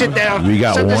 Shut this shit down. We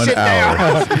got Shut this 1 shit hour.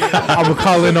 down. I'm gonna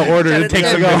call in the order. Shut It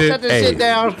takes a down. minute. Shut this shit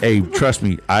down. Hey, trust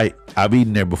me, I've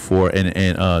eaten there before,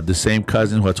 and the same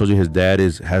cousin who I told you his dad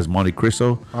has Monte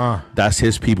Cristo. That's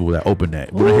his people that opened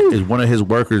that. One of his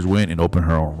workers went and opened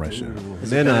her own restaurant.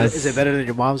 Is it better than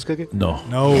your mom's cooking? No,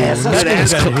 No. Yes, good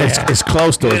answer. it's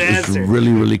close though. Good It's answer.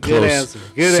 really really close. Good answer.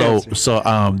 Good answer. So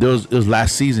it was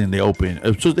last season they opened.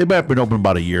 So they might have been open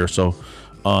about a year or so.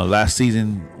 Last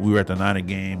season we were at the Niner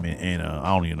game and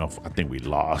I don't even know. I think we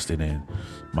lost, and then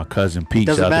my cousin Pete.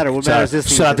 Doesn't matter. What matters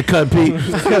this Shout out to season.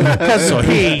 cousin Pete. So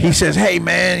he says, "Hey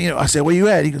man, I said, where you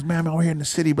at?" He goes, "Man, I'm over here in the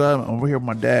city, but I'm over here with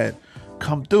my dad.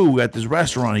 Come through. We got this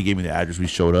restaurant." He gave me the address. We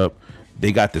showed up.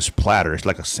 They got this platter. It's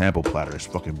like a sample platter. It's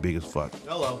fucking big as fuck.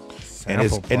 Hello. And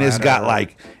it's got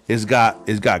like it's got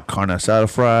carne asada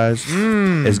fries.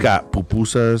 It's got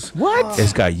pupusas. What?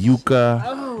 It's got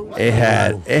yuca. It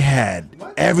had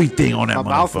everything on that My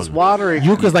mouth is motherfucker. watering.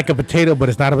 Yuca's like a potato, but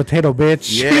it's not a potato,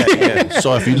 bitch. Yeah.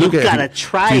 So if you look at gotta if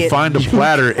try you it. find the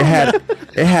platter,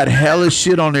 it had hella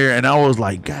shit on there, and I was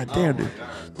like, God damn, dude,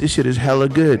 this shit is hella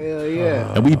good. Hell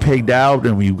yeah. And we pigged out,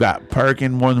 and we got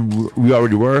perking more than we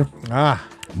already were. Ah.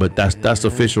 But that's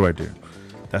official right there.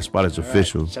 That spot is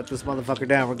official. Shut this motherfucker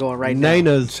down. We're going right now.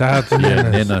 Nanas. Shout out to Yeah,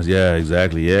 Nana's. yeah,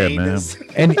 exactly. Yeah, man.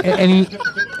 Anus.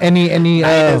 Any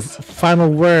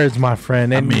final words, my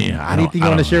friend? mean, I don't- Anything you I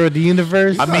want to don't share with the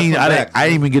universe? I mean, I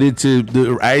didn't even get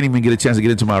into I didn't even get a chance to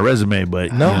get into my resume,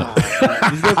 but No. you know,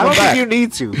 I don't think you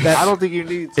need to. I don't think you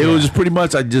need to. it was just pretty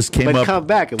much I just came But up. come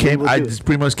back and we will I do it. just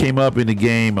pretty much came up in the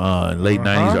game late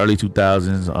 '90s, early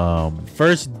 2000s.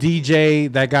 First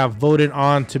DJ that got voted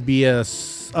on to be a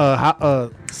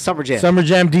Summer Jam. Summer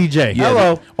Jam DJ. Yeah,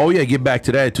 Hello. Oh yeah, get back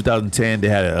to that. 2010, they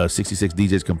had 66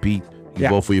 DJs compete. You Yeah.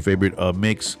 vote for your favorite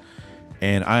mix,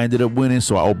 and I ended up winning.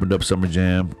 So I opened up Summer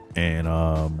Jam, and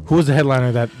Who was the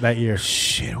headliner that year?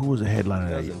 shit, who was the headliner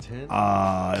that year?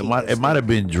 2010? It might have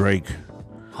been Drake.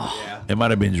 It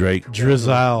might have been Drake.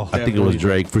 Drizzle. I think it was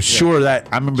Drake for sure. That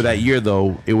I remember that year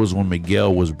though. It was when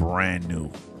Miguel was brand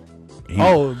new. He-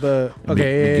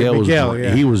 Miguel.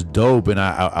 Yeah. He was dope, and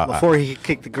I Before he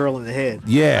kicked the girl in the head.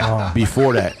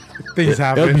 before that. Things It was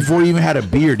happen. before he even had a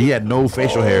beard. He had no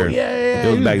facial hair. yeah, It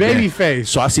was he was back then. baby face.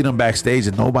 So I seen him backstage,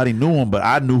 and nobody knew him, but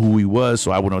I knew who he was.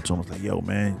 So I went up to him. I was like, "Yo,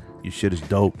 man, your shit is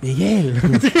dope." Yeah. He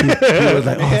was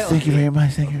like, "Oh, thank you very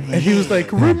much, thank you." Very much. And he was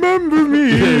like, "Remember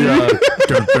me."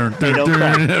 Dun, dun, dun, No dun.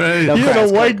 crack. No He had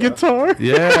cracks, a white no guitar.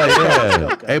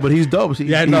 Yeah. Hey, but he's dope.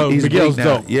 Yeah, I know. He's Miguel's big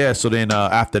now. dope. Yeah. So then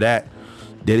after that,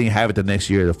 they didn't have it the next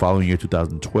year. The following year,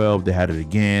 2012, they had it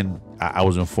again. I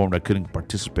was informed I couldn't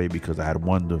participate because I had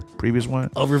won the previous one.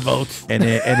 Overvotes. And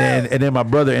then my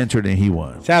brother entered and he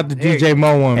won. Shout out to DJ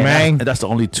Mo one, And man. that's the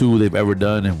only two they've ever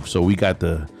done, and so we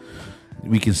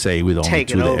can say we're the only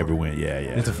Take it two that over. ever win. Yeah.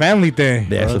 It's a family thing.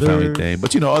 Yeah, it's a brother. family thing.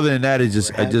 But other than that, it's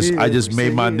just I just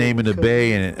made my name in the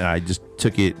Bay, and I just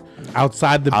took it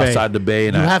Outside the bay. outside the Bay,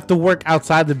 and You I have to work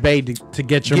outside the bay to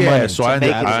get your money. so I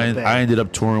make it in the Bay. ended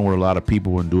up touring with a lot of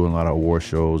people and doing a lot of award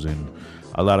shows and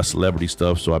a lot of celebrity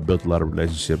stuff. So I built a lot of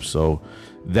relationships. So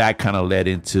that kind of led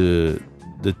into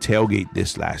the tailgate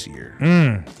this last year,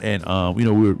 and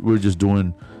we're just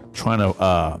trying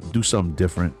to do something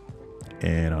different,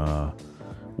 and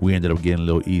we ended up getting a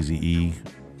little Easy E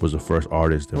was the first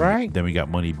artist. Then Right. Then we got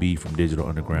Money B from Digital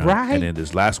Underground. Right. And then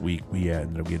this last week we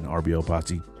ended up getting RBL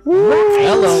Posse,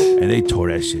 Hello. and they tore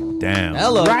that shit down.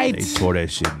 Hello. Right. They tore that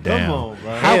shit down. Come on,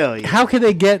 bro. Hell yeah. How can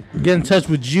they get in touch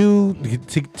with you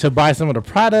to buy some of the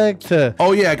product?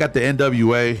 Oh yeah, I got the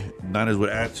NWA Niners with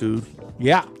Attitude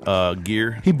Yeah.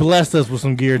 gear. He blessed us with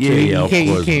some gear too. Yeah, of he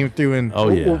course. came through and Oh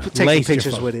yeah, We'll take Lace your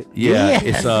pictures phone. with it. yeah.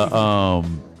 Yes. It's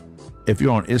if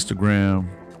you're on Instagram,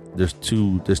 there's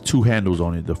two handles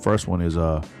on it. The first one is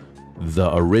the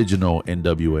original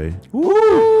NWA,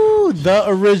 Woo, the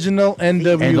original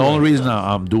NWA. and the only reason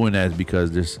I'm doing that is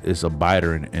because it's a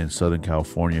biter in Southern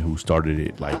California who started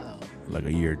it like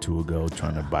a year or two ago,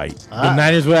 trying to bite. the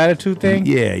Niners with attitude thing.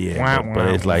 Yeah. Wow, But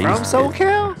wow. it's like From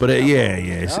SoCal? But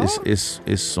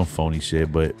it's some phony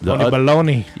shit. But the Tony other,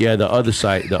 Baloney. yeah, the other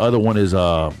side, the other one is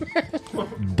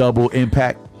Double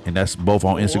Impact, and that's both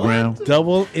on Instagram.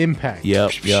 Double impact.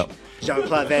 Yep.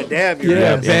 Jean-Claude Van Damme.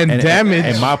 Yeah. Van Damage.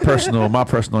 And my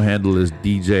personal handle is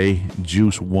DJ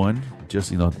Juice1.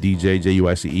 Just DJ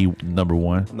JUICE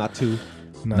 #1. Not two.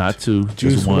 Not two.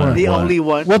 Juice Just one. one. The only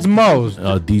one. What's Mo's?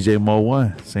 DJ Mo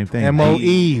 1. Same thing.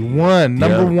 MOE1,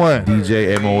 number one.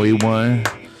 DJ MOE 1.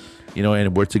 You know,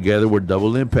 and we're together. We're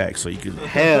double impact. So you can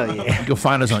Hell yeah. you can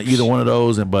find us on either one of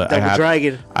those. And but Double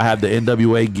Dragon. I have the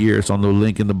NWA gear. It's on the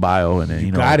link in the bio. And then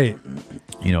Got it.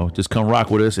 You know, just come rock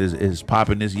with us. It's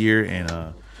popping this year.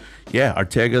 And yeah, our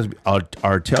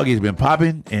tailgate's been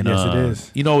popping. And Yes, it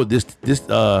is. You know, this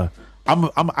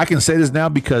I can say this now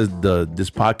because this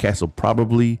podcast will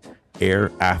probably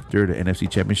air after the NFC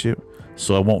Championship,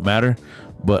 so it won't matter.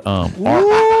 But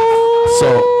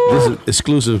so this is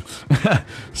exclusive.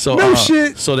 So No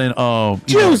shit. So then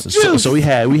Juice. So we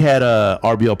had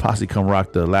RBL Posse come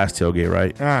rock the last tailgate,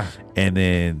 right? And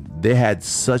then they had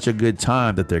such a good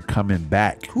time that they're coming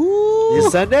back.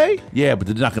 This Sunday? Yeah, but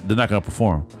they're not gonna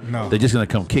perform. No. They're just gonna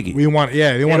come kick it. They want to be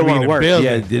don't in wanna the work. building.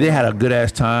 Yeah, they had a good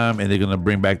ass time, and they're gonna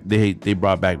bring back. They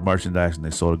brought back merchandise, and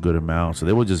they sold a good amount, so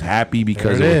they were just happy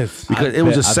because There it it was, is. because it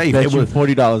was just safe. Bet It you was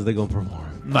 $40 they gonna perform.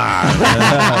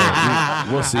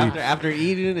 we'll see. After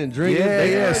eating and drinking.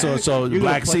 Yeah. So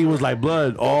Black Sea was like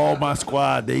blood. All my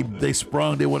squad, they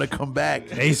sprung. They want to come back.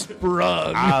 They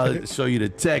sprung. I'll show you the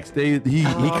text. He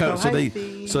comes.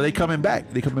 So they coming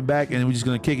back. They coming back, and we're just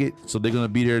gonna kick it. So they're gonna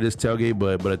be there this tailgate.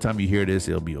 But by the time you hear this,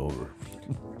 it'll be over.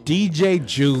 DJ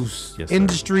Juice, Yes, sir.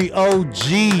 industry OG.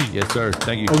 Yes, sir.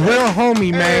 Thank A you. real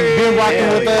homie, man. Been rocking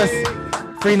with us.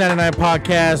 Free99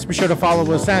 Podcast. Be sure to follow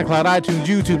us SoundCloud, iTunes,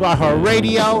 YouTube,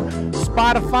 iHeartRadio,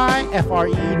 Spotify,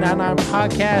 FRE99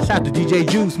 Podcast. Shout out to DJ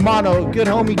Juice, Mono, good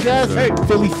homie Gus,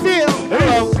 Philly Phil.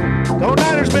 Hello. Go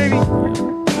Niners,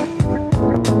 baby.